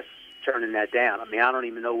CBS turning that down. I don't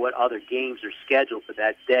even know what other games are scheduled for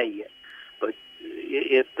that day yet. But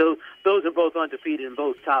if those are both undefeated and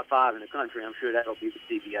both top 5 in the country, I'm sure that'll be the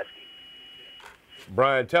CBS game.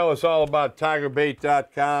 Brian, tell us all about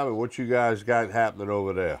TigerBait.com and what you guys got happening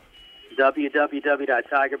over there.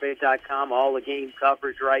 www.tigerbait.com. All the game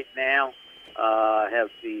coverage right now.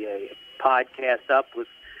 Have the podcast up with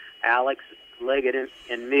Alex Leggett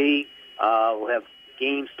and me. We'll have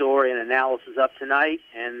game story and analysis up tonight,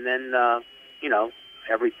 and then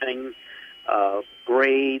everything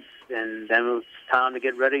grades, and then it's time to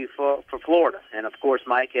get ready for Florida. And of course,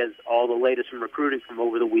 Mike has all the latest from recruiting from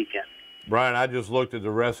over the weekend. Brian, I just looked at the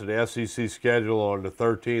rest of the SEC schedule on the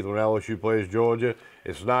 13th when LSU plays Georgia.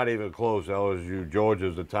 It's not even close. LSU, Georgia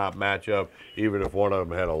is the top matchup, even if one of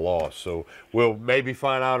them had a loss. So we'll maybe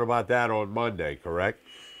find out about that on Monday, correct?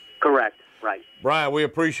 Correct, right. Brian, we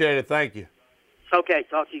appreciate it. Thank you. Okay,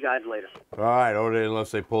 talk to you guys later. All right,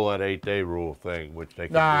 unless they pull that 8-day rule thing, which they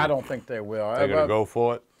can Nah, do. I don't think they will. They're going to go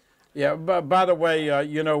for it? Yeah, but by the way,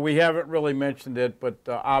 you know, we haven't really mentioned it, but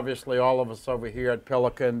obviously all of us over here at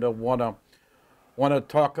Pelican want to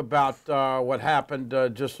talk about what happened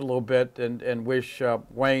just a little bit and wish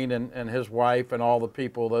Wayne and his wife and all the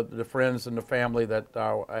people, the friends and the family that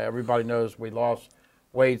everybody knows we lost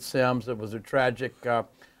Wade Sims. It was a tragic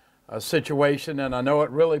situation, and I know it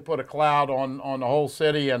really put a cloud on the whole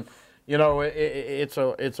city. And you know, it's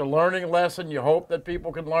a learning lesson. You hope that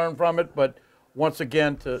people can learn from it, but once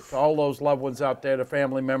again, to all those loved ones out there, the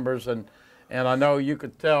family members, and I know you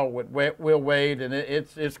could tell with Will Wade, and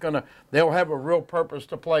they'll have a real purpose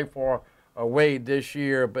to play for Wade this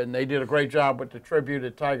year. But they did a great job with the tribute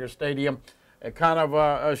at Tiger Stadium. And kind of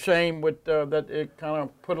a shame with that it kind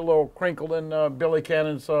of put a little crinkle in Billy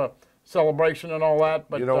Cannon's celebration and all that.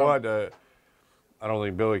 But you know what? I don't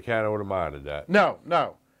think Billy Cannon would have minded that. No.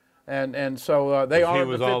 And so they honored the 58 team.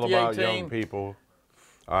 He was all about young people.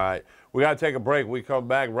 All right. We got to take a break. We come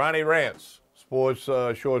back. Ronnie Rance, Sports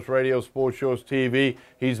Shorts Radio, Sports Shorts TV.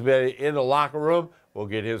 He's been in the locker room. We'll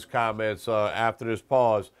get his comments after this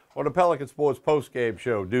pause on the Pelican Sports Postgame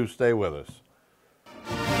Show. Do stay with us.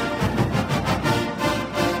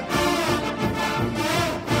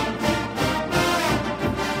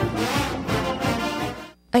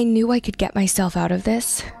 I knew I could get myself out of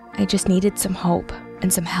this. I just needed some hope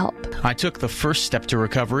and some help. I took the first step to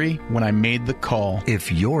recovery when I made the call.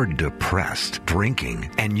 If you're depressed, drinking,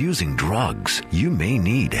 and using drugs, you may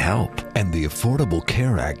need help. And the Affordable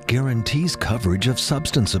Care Act guarantees coverage of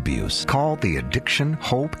substance abuse. Call the Addiction,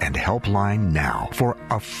 Hope, and Helpline now for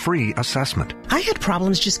a free assessment. I had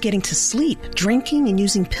problems just getting to sleep, drinking and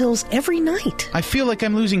using pills every night. I feel like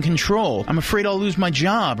I'm losing control. I'm afraid I'll lose my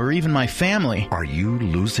job or even my family. Are you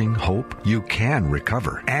losing hope? You can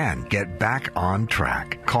recover and get back on track.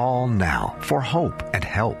 Call now for hope and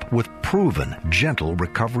help with proven, gentle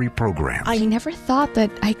recovery programs. I never thought that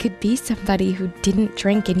I could be somebody who didn't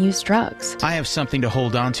drink and use drugs. I have something to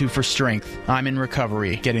hold on to for strength. I'm in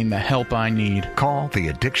recovery, getting the help I need. Call the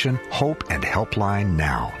Addiction, Hope, and Helpline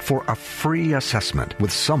now for a free assessment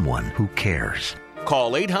with someone who cares.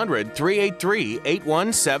 Call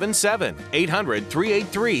 800-383-8177.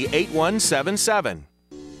 800-383-8177.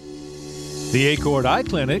 The Acord Eye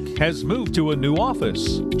Clinic has moved to a new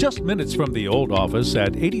office, just minutes from the old office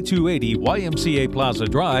at 8280 YMCA Plaza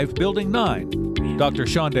Drive, Building 9. Dr.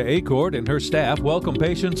 Shonda Acord and her staff welcome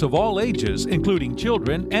patients of all ages, including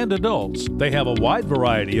children and adults. They have a wide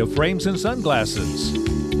variety of frames and sunglasses,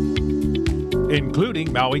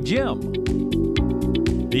 including Maui Jim.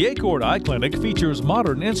 The Acord Eye Clinic features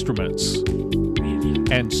modern instruments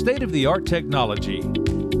and state-of-the-art technology,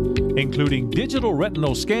 including digital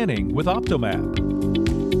retinal scanning with Optomap,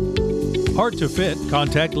 hard-to-fit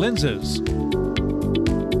contact lenses,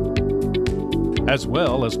 as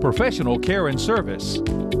well as professional care and service.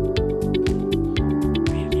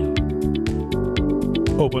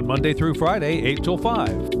 Open Monday through Friday, 8 till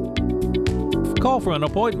 5. Call for an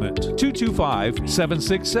appointment,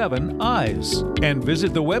 225-767-EYES, and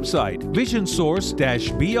visit the website,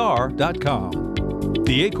 visionsource-br.com.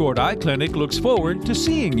 The Acord Eye Clinic looks forward to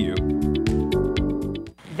seeing you.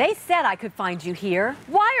 They said I could find you here.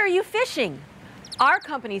 Why are you fishing? Our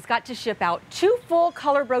company's got to ship out 2 full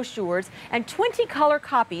color brochures and 20 color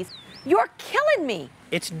copies. You're killing me.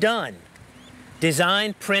 It's done.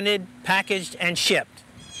 Designed, printed, packaged, and shipped.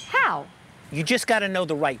 How? You just got to know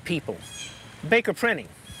the right people. Baker Printing,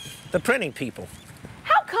 the printing people.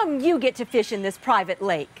 How come you get to fish in this private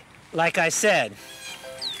lake? Like I said,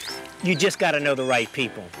 you just got to know the right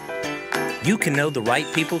people. You can know the right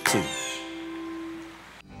people too.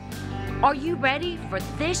 Are you ready for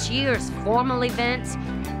this year's formal events?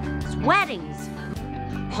 Weddings,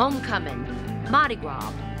 homecoming, Mardi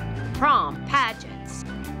Gras, prom, pageants.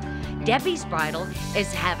 Debbie's Bridal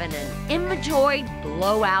is having an inventory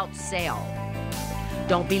blowout sale.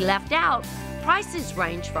 Don't be left out. Prices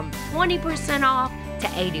range from 20% off to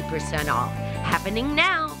 80% off. Happening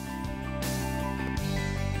now.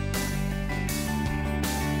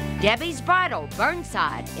 Debbie's Bridal,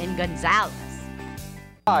 Burnside in Gonzales.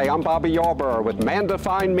 Hi, I'm Bobby Yarborough with Manda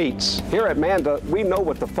Fine Meats. Here at Manda, we know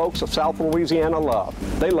what the folks of South Louisiana love.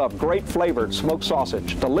 They love great flavored smoked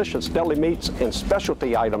sausage, delicious deli meats, and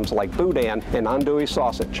specialty items like boudin and andouille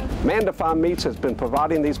sausage. Manda Fine Meats has been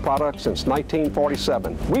providing these products since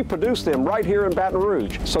 1947. We produce them right here in Baton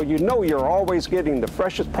Rouge, so you know you're always getting the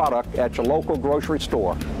freshest product at your local grocery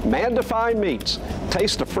store. Manda Fine Meats.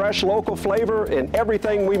 Taste the fresh local flavor in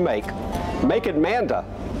everything we make. Make it Manda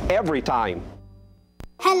every time.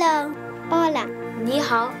 Hello. Hola. 你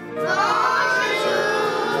好.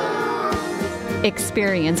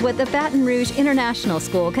 Experience what the Baton Rouge International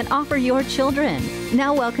School can offer your children.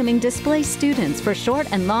 Now welcoming displaced students for short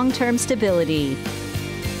and long-term stability.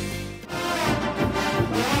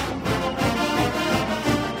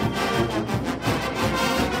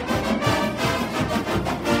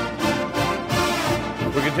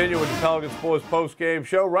 We continue with the Pelican Sports Post-Game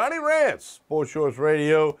Show. Ronnie Rance, Sports Shorts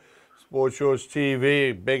Radio, Sports Shorts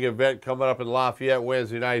TV, big event coming up in Lafayette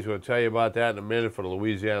Wednesday night. He's going to tell you about that in a minute for the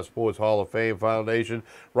Louisiana Sports Hall of Fame Foundation.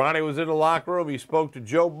 Ronnie was in the locker room. He spoke to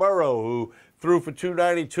Joe Burrow, who threw for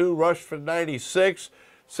 292, rushed for 96,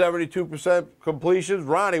 72% completions.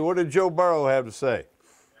 Ronnie, what did Joe Burrow have to say?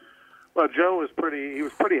 Well, Joe was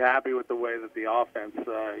pretty happy with the way that the offense,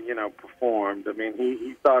 performed. I mean,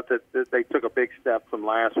 he thought that they took a big step from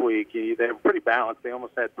last week. They were pretty balanced. They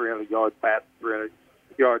almost had 300 yards passing, 300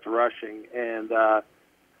 yards rushing, and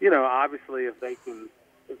obviously if the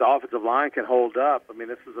offensive line can hold up, I mean,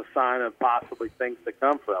 this is a sign of possibly things to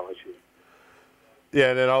come for LSU. Yeah,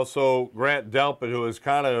 and then also Grant Delpit, who has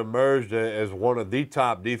kind of emerged as one of the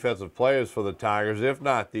top defensive players for the Tigers, if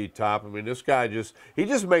not the top. I mean, this guy just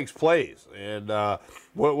makes plays. And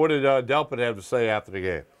what did Delpit have to say after the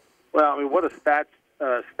game? Well, I mean, what a stat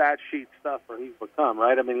sheet stuffer he's become,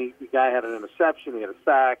 right? I mean, the guy had an interception, he had a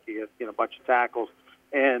sack, he had a bunch of tackles,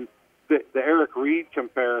 and the Eric Reed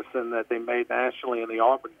comparison that they made nationally in the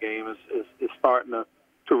Auburn game is starting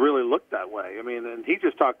to really look that way. I mean, and he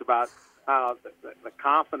just talked about how the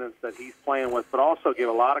confidence that he's playing with, but also give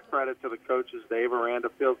a lot of credit to the coaches. Dave Aranda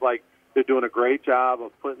feels like they're doing a great job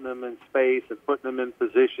of putting them in space and putting them in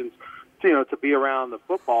positions, to be around the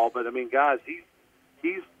football. But I mean, guys,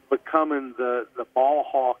 he's becoming the ball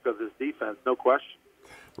hawk of this defense, no question.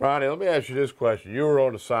 Ronnie, let me ask you this question. You were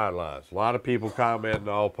on the sidelines. A lot of people commenting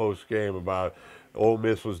all post-game about Ole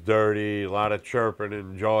Miss was dirty, a lot of chirping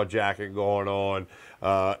and jaw-jacking going on.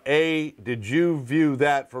 A, did you view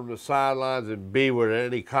that from the sidelines? And B, were there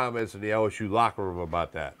any comments in the LSU locker room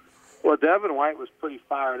about that? Well, Devin White was pretty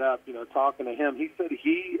fired up, talking to him. He said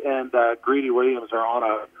he and Greedy Williams are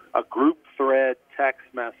on a group thread text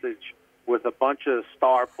message with a bunch of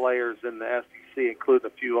star players in the SEC, including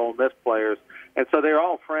a few Ole Miss players. And so they're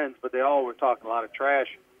all friends, but they all were talking a lot of trash,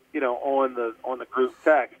 on the group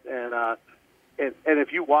text. And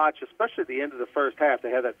if you watch, especially at the end of the first half,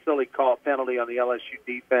 they had that silly call penalty on the LSU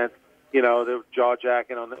defense. They were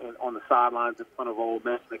jaw-jacking on the sidelines in front of Ole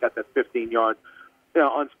Miss. They got that 15-yard,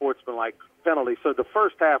 unsportsmanlike penalty. So the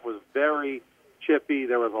first half was very chippy.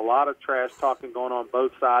 There was a lot of trash talking going on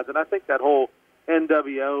both sides. And I think that whole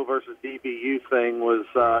NWO versus DBU thing was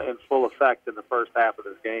in full effect in the first half of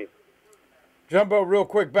this game. Jumbo, real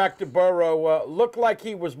quick, back to Burrow. Looked like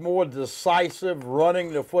he was more decisive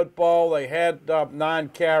running the football. They had 9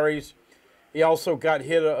 carries. He also got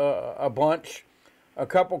hit a bunch. A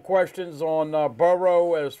couple questions on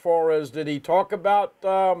Burrow as far as, did he talk about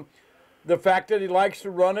the fact that he likes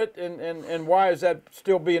to run it, and why is that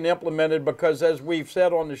still being implemented? Because as we've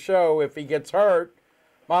said on the show, if he gets hurt,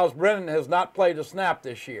 Miles Brennan has not played a snap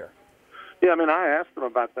this year. Yeah, I mean, I asked him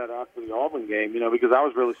about that after the Auburn game, because I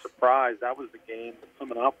was really surprised. That was the game, the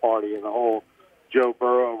coming out party, and the whole Joe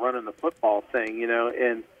Burrow running the football thing,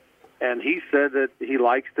 and he said that he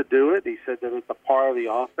likes to do it. He said that it's a part of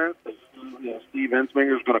the offense. Steve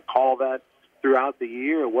Ensminger is going to call that throughout the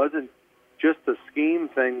year. It wasn't just a scheme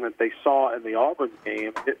thing that they saw in the Auburn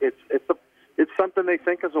game. It's something they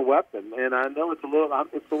think is a weapon, and I know it's a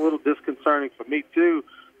little disconcerting for me too,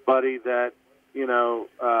 buddy, that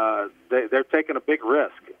they're taking a big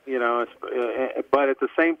risk, but at the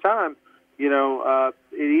same time, I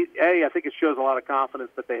think it shows a lot of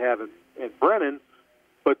confidence that they have in Brennan,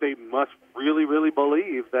 but they must really, really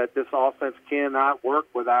believe that this offense cannot work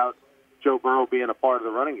without Joe Burrow being a part of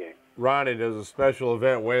the running game. Ronnie, there's a special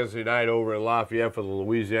event Wednesday night over in Lafayette for the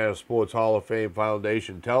Louisiana Sports Hall of Fame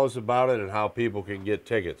Foundation. Tell us about it and how people can get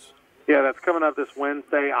tickets. Yeah, that's coming up this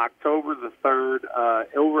Wednesday, October the 3rd,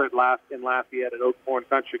 over in Lafayette at Oakhorn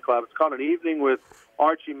Country Club. It's called An Evening with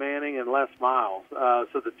Archie Manning and Les Miles.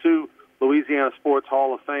 So the two Louisiana Sports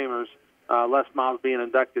Hall of Famers Les Miles being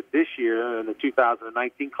inducted this year in the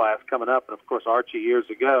 2019 class coming up, and, of course, Archie years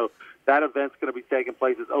ago. That event's going to be taking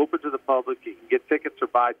place. It's open to the public. You can get tickets or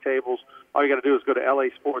buy tables. All you got to do is go to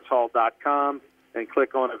lasportshall.com and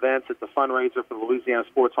click on events. It's a fundraiser for the Louisiana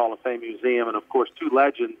Sports Hall of Fame Museum and, of course, two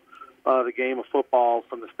legends of the game of football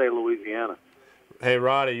from the state of Louisiana. Hey,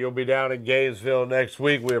 Ronnie, you'll be down in Gainesville next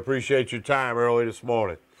week. We appreciate your time early this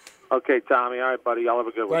morning. Okay, Tommy. All right, buddy. Y'all have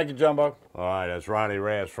a good one. Thank you, Jumbo. All right, that's Ronnie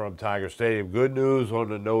Rance from Tiger Stadium. Good news on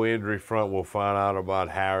the no-injury front. We'll find out about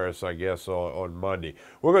Harris, I guess, on Monday.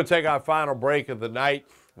 We're going to take our final break of the night.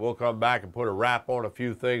 We'll come back and put a wrap on a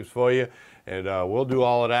few things for you, and we'll do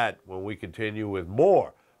all of that when we continue with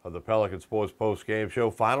more of the Pelican Sports Post Game Show.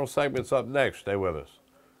 Final segment's up next. Stay with us.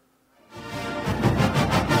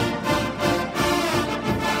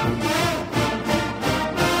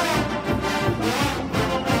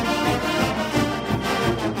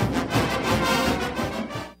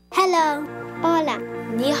 Hello. Hola.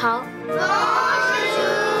 你好.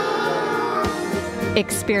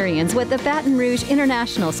 Experience what the Baton Rouge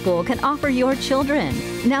International School can offer your children.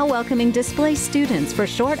 Now welcoming displaced students for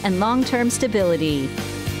short and long-term stability.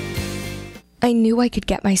 I knew I could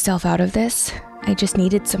get myself out of this. I just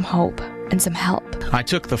needed some hope and some help. I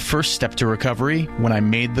took the first step to recovery when I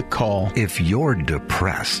made the call. If you're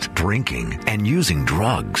depressed, drinking, and using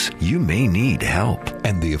drugs, you may need help.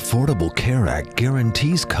 And the Affordable Care Act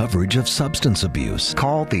guarantees coverage of substance abuse.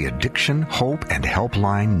 Call the Addiction, Hope, and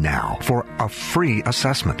Helpline now for a free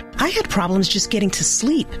assessment. I had problems just getting to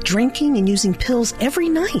sleep, drinking and using pills every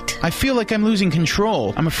night. I feel like I'm losing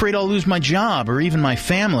control. I'm afraid I'll lose my job or even my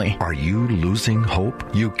family. Are you losing hope?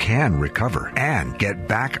 You can recover and get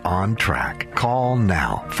back on track. Call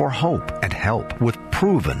now for hope and help with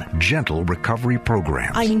proven, gentle recovery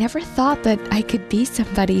programs. I never thought that I could be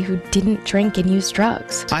somebody who didn't drink and use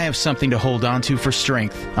drugs. I have something to hold on to for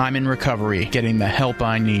strength. I'm in recovery, getting the help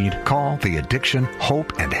I need. Call the Addiction,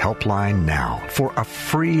 Hope, and Helpline now for a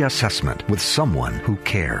free assessment with someone who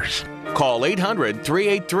cares. Call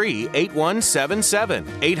 800-383-8177.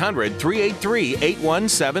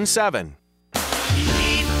 800-383-8177.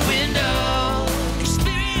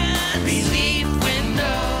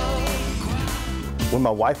 When my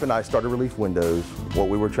wife and I started Relief Windows, what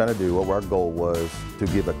we were trying to do, what our goal was to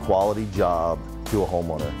give a quality job to a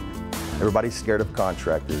homeowner. Everybody's scared of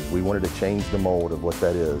contractors. We wanted to change the mold of what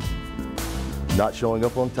that is. Not showing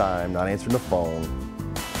up on time, not answering the phone,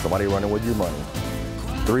 somebody running with your money.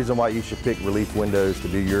 The reason why you should pick Relief Windows to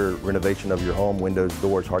do your renovation of your home, windows,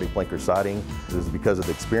 doors, hardy plank, or siding, is because of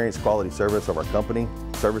the experience, quality service of our company.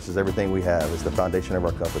 Service is everything we have. It's the foundation of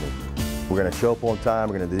our company. We're going to show up on time.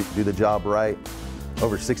 We're going to do the job right.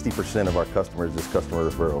 Over 60% of our customers is customer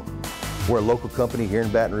referral. We're a local company here in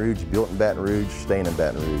Baton Rouge, built in Baton Rouge, staying in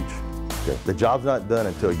Baton Rouge. Okay. The job's not done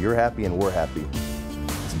until you're happy and we're happy.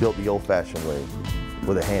 It's built the old-fashioned way,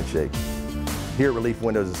 with a handshake. Here at Relief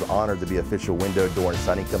Windows, it's honored to be official window, door, and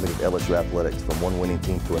siding company of LSU Athletics, from one winning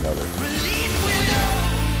team to another.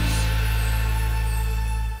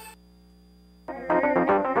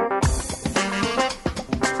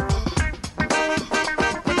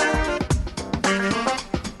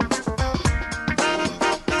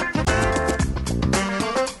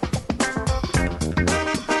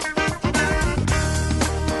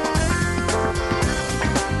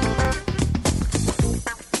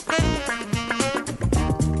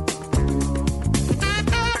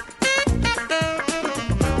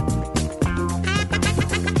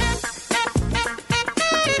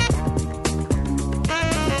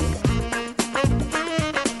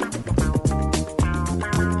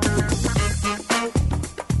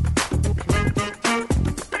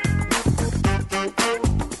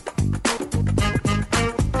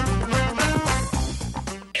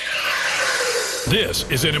 This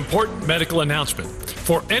is an important medical announcement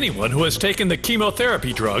for anyone who has taken the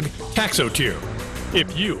chemotherapy drug Taxotere.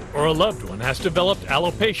 If you or a loved one has developed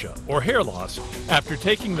alopecia or hair loss after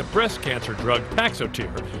taking the breast cancer drug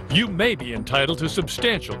Taxotere, you may be entitled to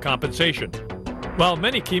substantial compensation. While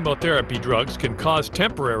many chemotherapy drugs can cause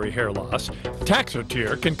temporary hair loss,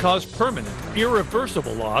 Taxotere can cause permanent,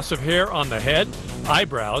 irreversible loss of hair on the head,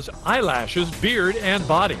 eyebrows, eyelashes, beard, and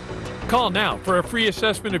body. Call now for a free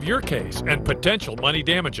assessment of your case and potential money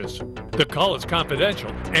damages. The call is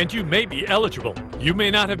confidential and you may be eligible. You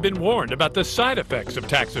may not have been warned about the side effects of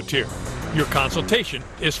Taxotere. Your consultation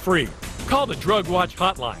is free. Call the Drug Watch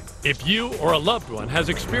hotline if you or a loved one has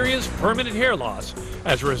experienced permanent hair loss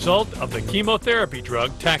as a result of the chemotherapy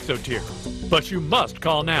drug Taxotere. But you must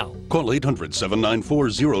call now. Call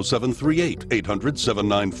 800-794-0738.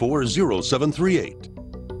 800-794-0738.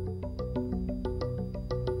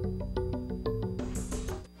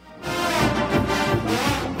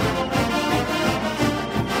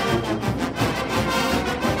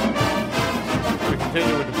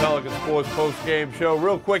 Sports Post-Game Show.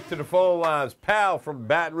 Real quick to the phone lines. Pal from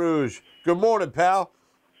Baton Rouge. Good morning, pal.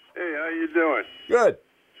 Hey, how you doing? Good.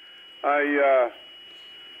 I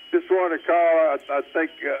just want to call. I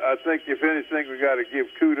think if anything, we got to give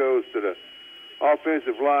kudos to the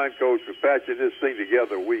offensive line coach for patching this thing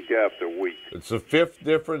together week after week. It's the 5th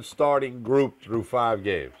different starting group through 5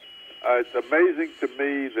 games. It's amazing to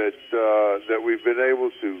me that we've been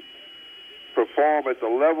able to perform at the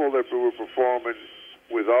level that we were performing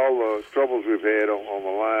with all the troubles we've had on the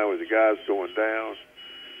line with the guys going down.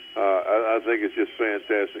 I think it's just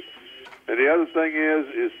fantastic. And the other thing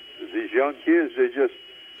is these young kids,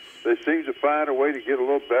 they seem to find a way to get a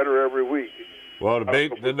little better every week. Well,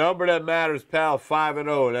 the number that matters, pal,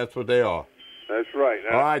 5-0, and that's what they are. That's right.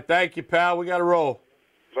 All right, thank you, pal. We got to roll.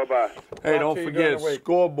 Bye-bye. Hey, don't forget,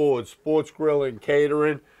 Scoreboard, Sports Grill and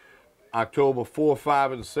Catering, October 4,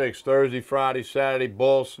 5, and 6, Thursday, Friday, Saturday,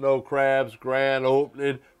 ball, snow crabs, grand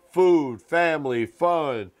opening, food, family,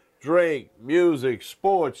 fun, drink, music,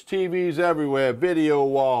 sports, TVs everywhere, video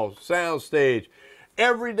walls, sound stage.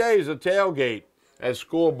 Every day is a tailgate at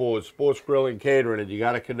Scoreboard, Sports Grill and Catering, and you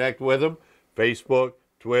got to connect with them. Facebook,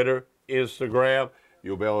 Twitter, Instagram.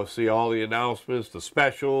 You'll be able to see all the announcements, the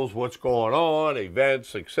specials, what's going on,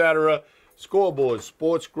 events, etc. Scoreboard,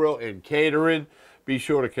 Sports Grill and Catering. Be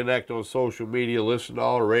sure to connect on social media. Listen to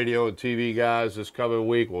all the radio and TV guys this coming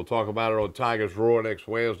week. We'll talk about it on Tigers Roar next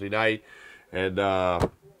Wednesday night. And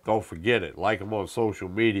don't forget it. Like them on social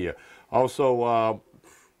media. Also,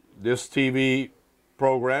 this TV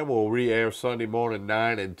program will re-air Sunday morning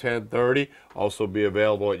 9 and 10:30. Also be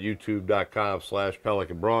available at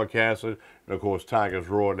youtube.com/Pelican Broadcasting. And, of course, Tigers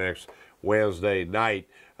Roar next Wednesday night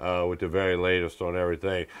with the very latest on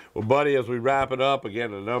everything. Well, buddy, as we wrap it up, again,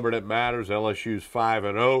 the number that matters, LSU's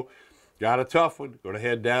 5-0. Got a tough one. Going to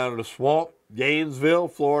head down to the Swamp. Gainesville,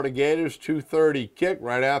 Florida Gators, 2:30 kick.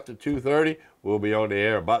 Right after 2:30, we'll be on the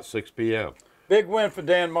air about 6 p.m. Big win for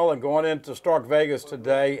Dan Mullen going into Stark Vegas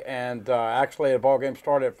today, and actually the ball game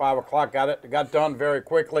started at 5 o'clock. Got done very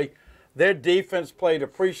quickly. Their defense played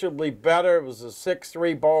appreciably better. It was a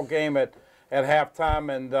 6-3 ball game at halftime,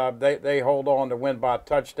 and they hold on to win by a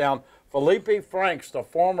touchdown. Felipe Franks, the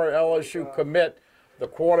former LSU commit, the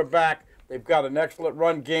quarterback. They've got an excellent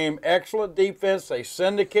run game, excellent defense. They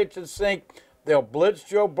send the kitchen sink. They'll blitz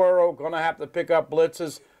Joe Burrow. Going to have to pick up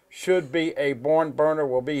blitzes. Should be a barn burner.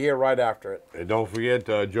 We'll be here right after it. And don't forget,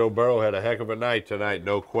 Joe Burrow had a heck of a night tonight.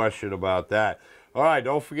 No question about that. All right,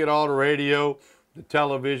 don't forget all the radio, the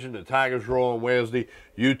television, the Tigers Roar on Wednesday,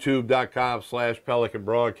 youtube.com/Pelican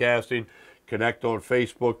Broadcasting. Connect on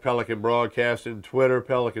Facebook, Pelican Broadcasting, Twitter,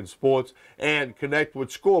 Pelican Sports, and connect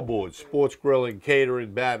with Scoreboard, Sports Grill and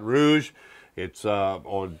Catering, Baton Rouge. It's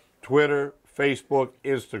on Twitter, Facebook,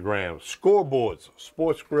 Instagram. Scoreboards,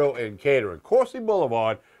 Sports Grill and Catering. Coursey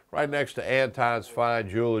Boulevard, right next to Anton's Fine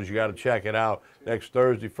Jewelers. You got to check it out next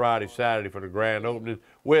Thursday, Friday, Saturday for the grand opening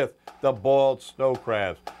with the boiled snow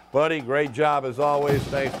crabs. Buddy, great job as always.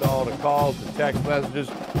 Thanks to all the calls, the text messages.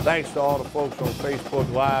 Thanks to all the folks on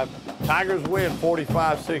Facebook Live. Tigers win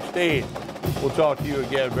 45-16. We'll talk to you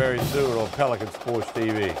again very soon on Pelican Sports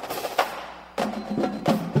TV.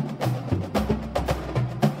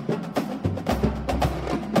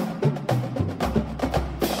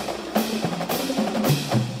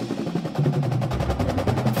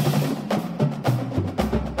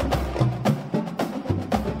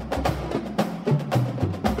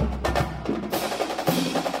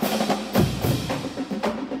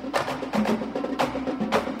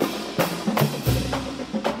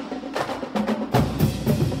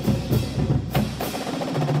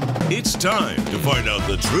 It's time to find out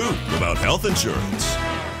the truth about health insurance.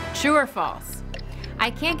 True or false? I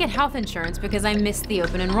can't get health insurance because I missed the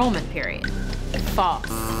open enrollment period. False.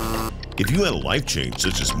 If you had a life change,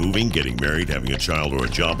 such as moving, getting married, having a child, or a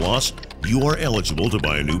job loss, you are eligible to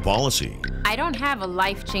buy a new policy. I don't have a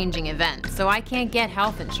life-changing event, so I can't get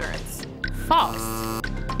health insurance. False.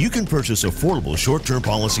 You can purchase affordable short-term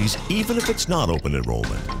policies even if it's not open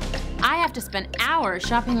enrollment. I have to spend hours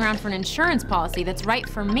shopping around for an insurance policy that's right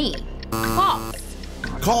for me. False.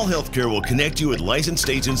 Call Healthcare will connect you with licensed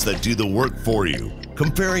agents that do the work for you,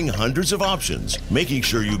 comparing hundreds of options, making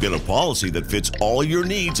sure you get a policy that fits all your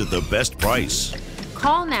needs at the best price.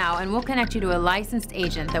 Call now and we'll connect you to a licensed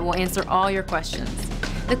agent that will answer all your questions.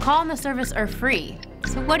 The call and the service are free,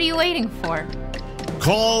 so what are you waiting for?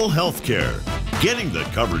 Call Healthcare, getting the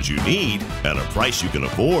coverage you need at a price you can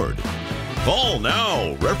afford. Call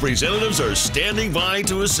now. Representatives are standing by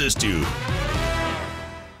to assist you.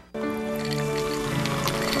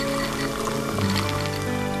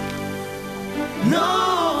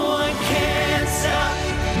 No one can stop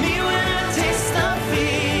me when I taste the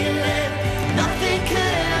feeling.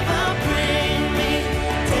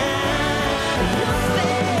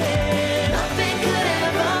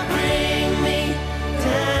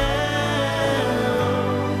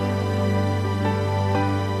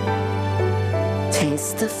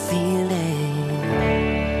 miss the feeling.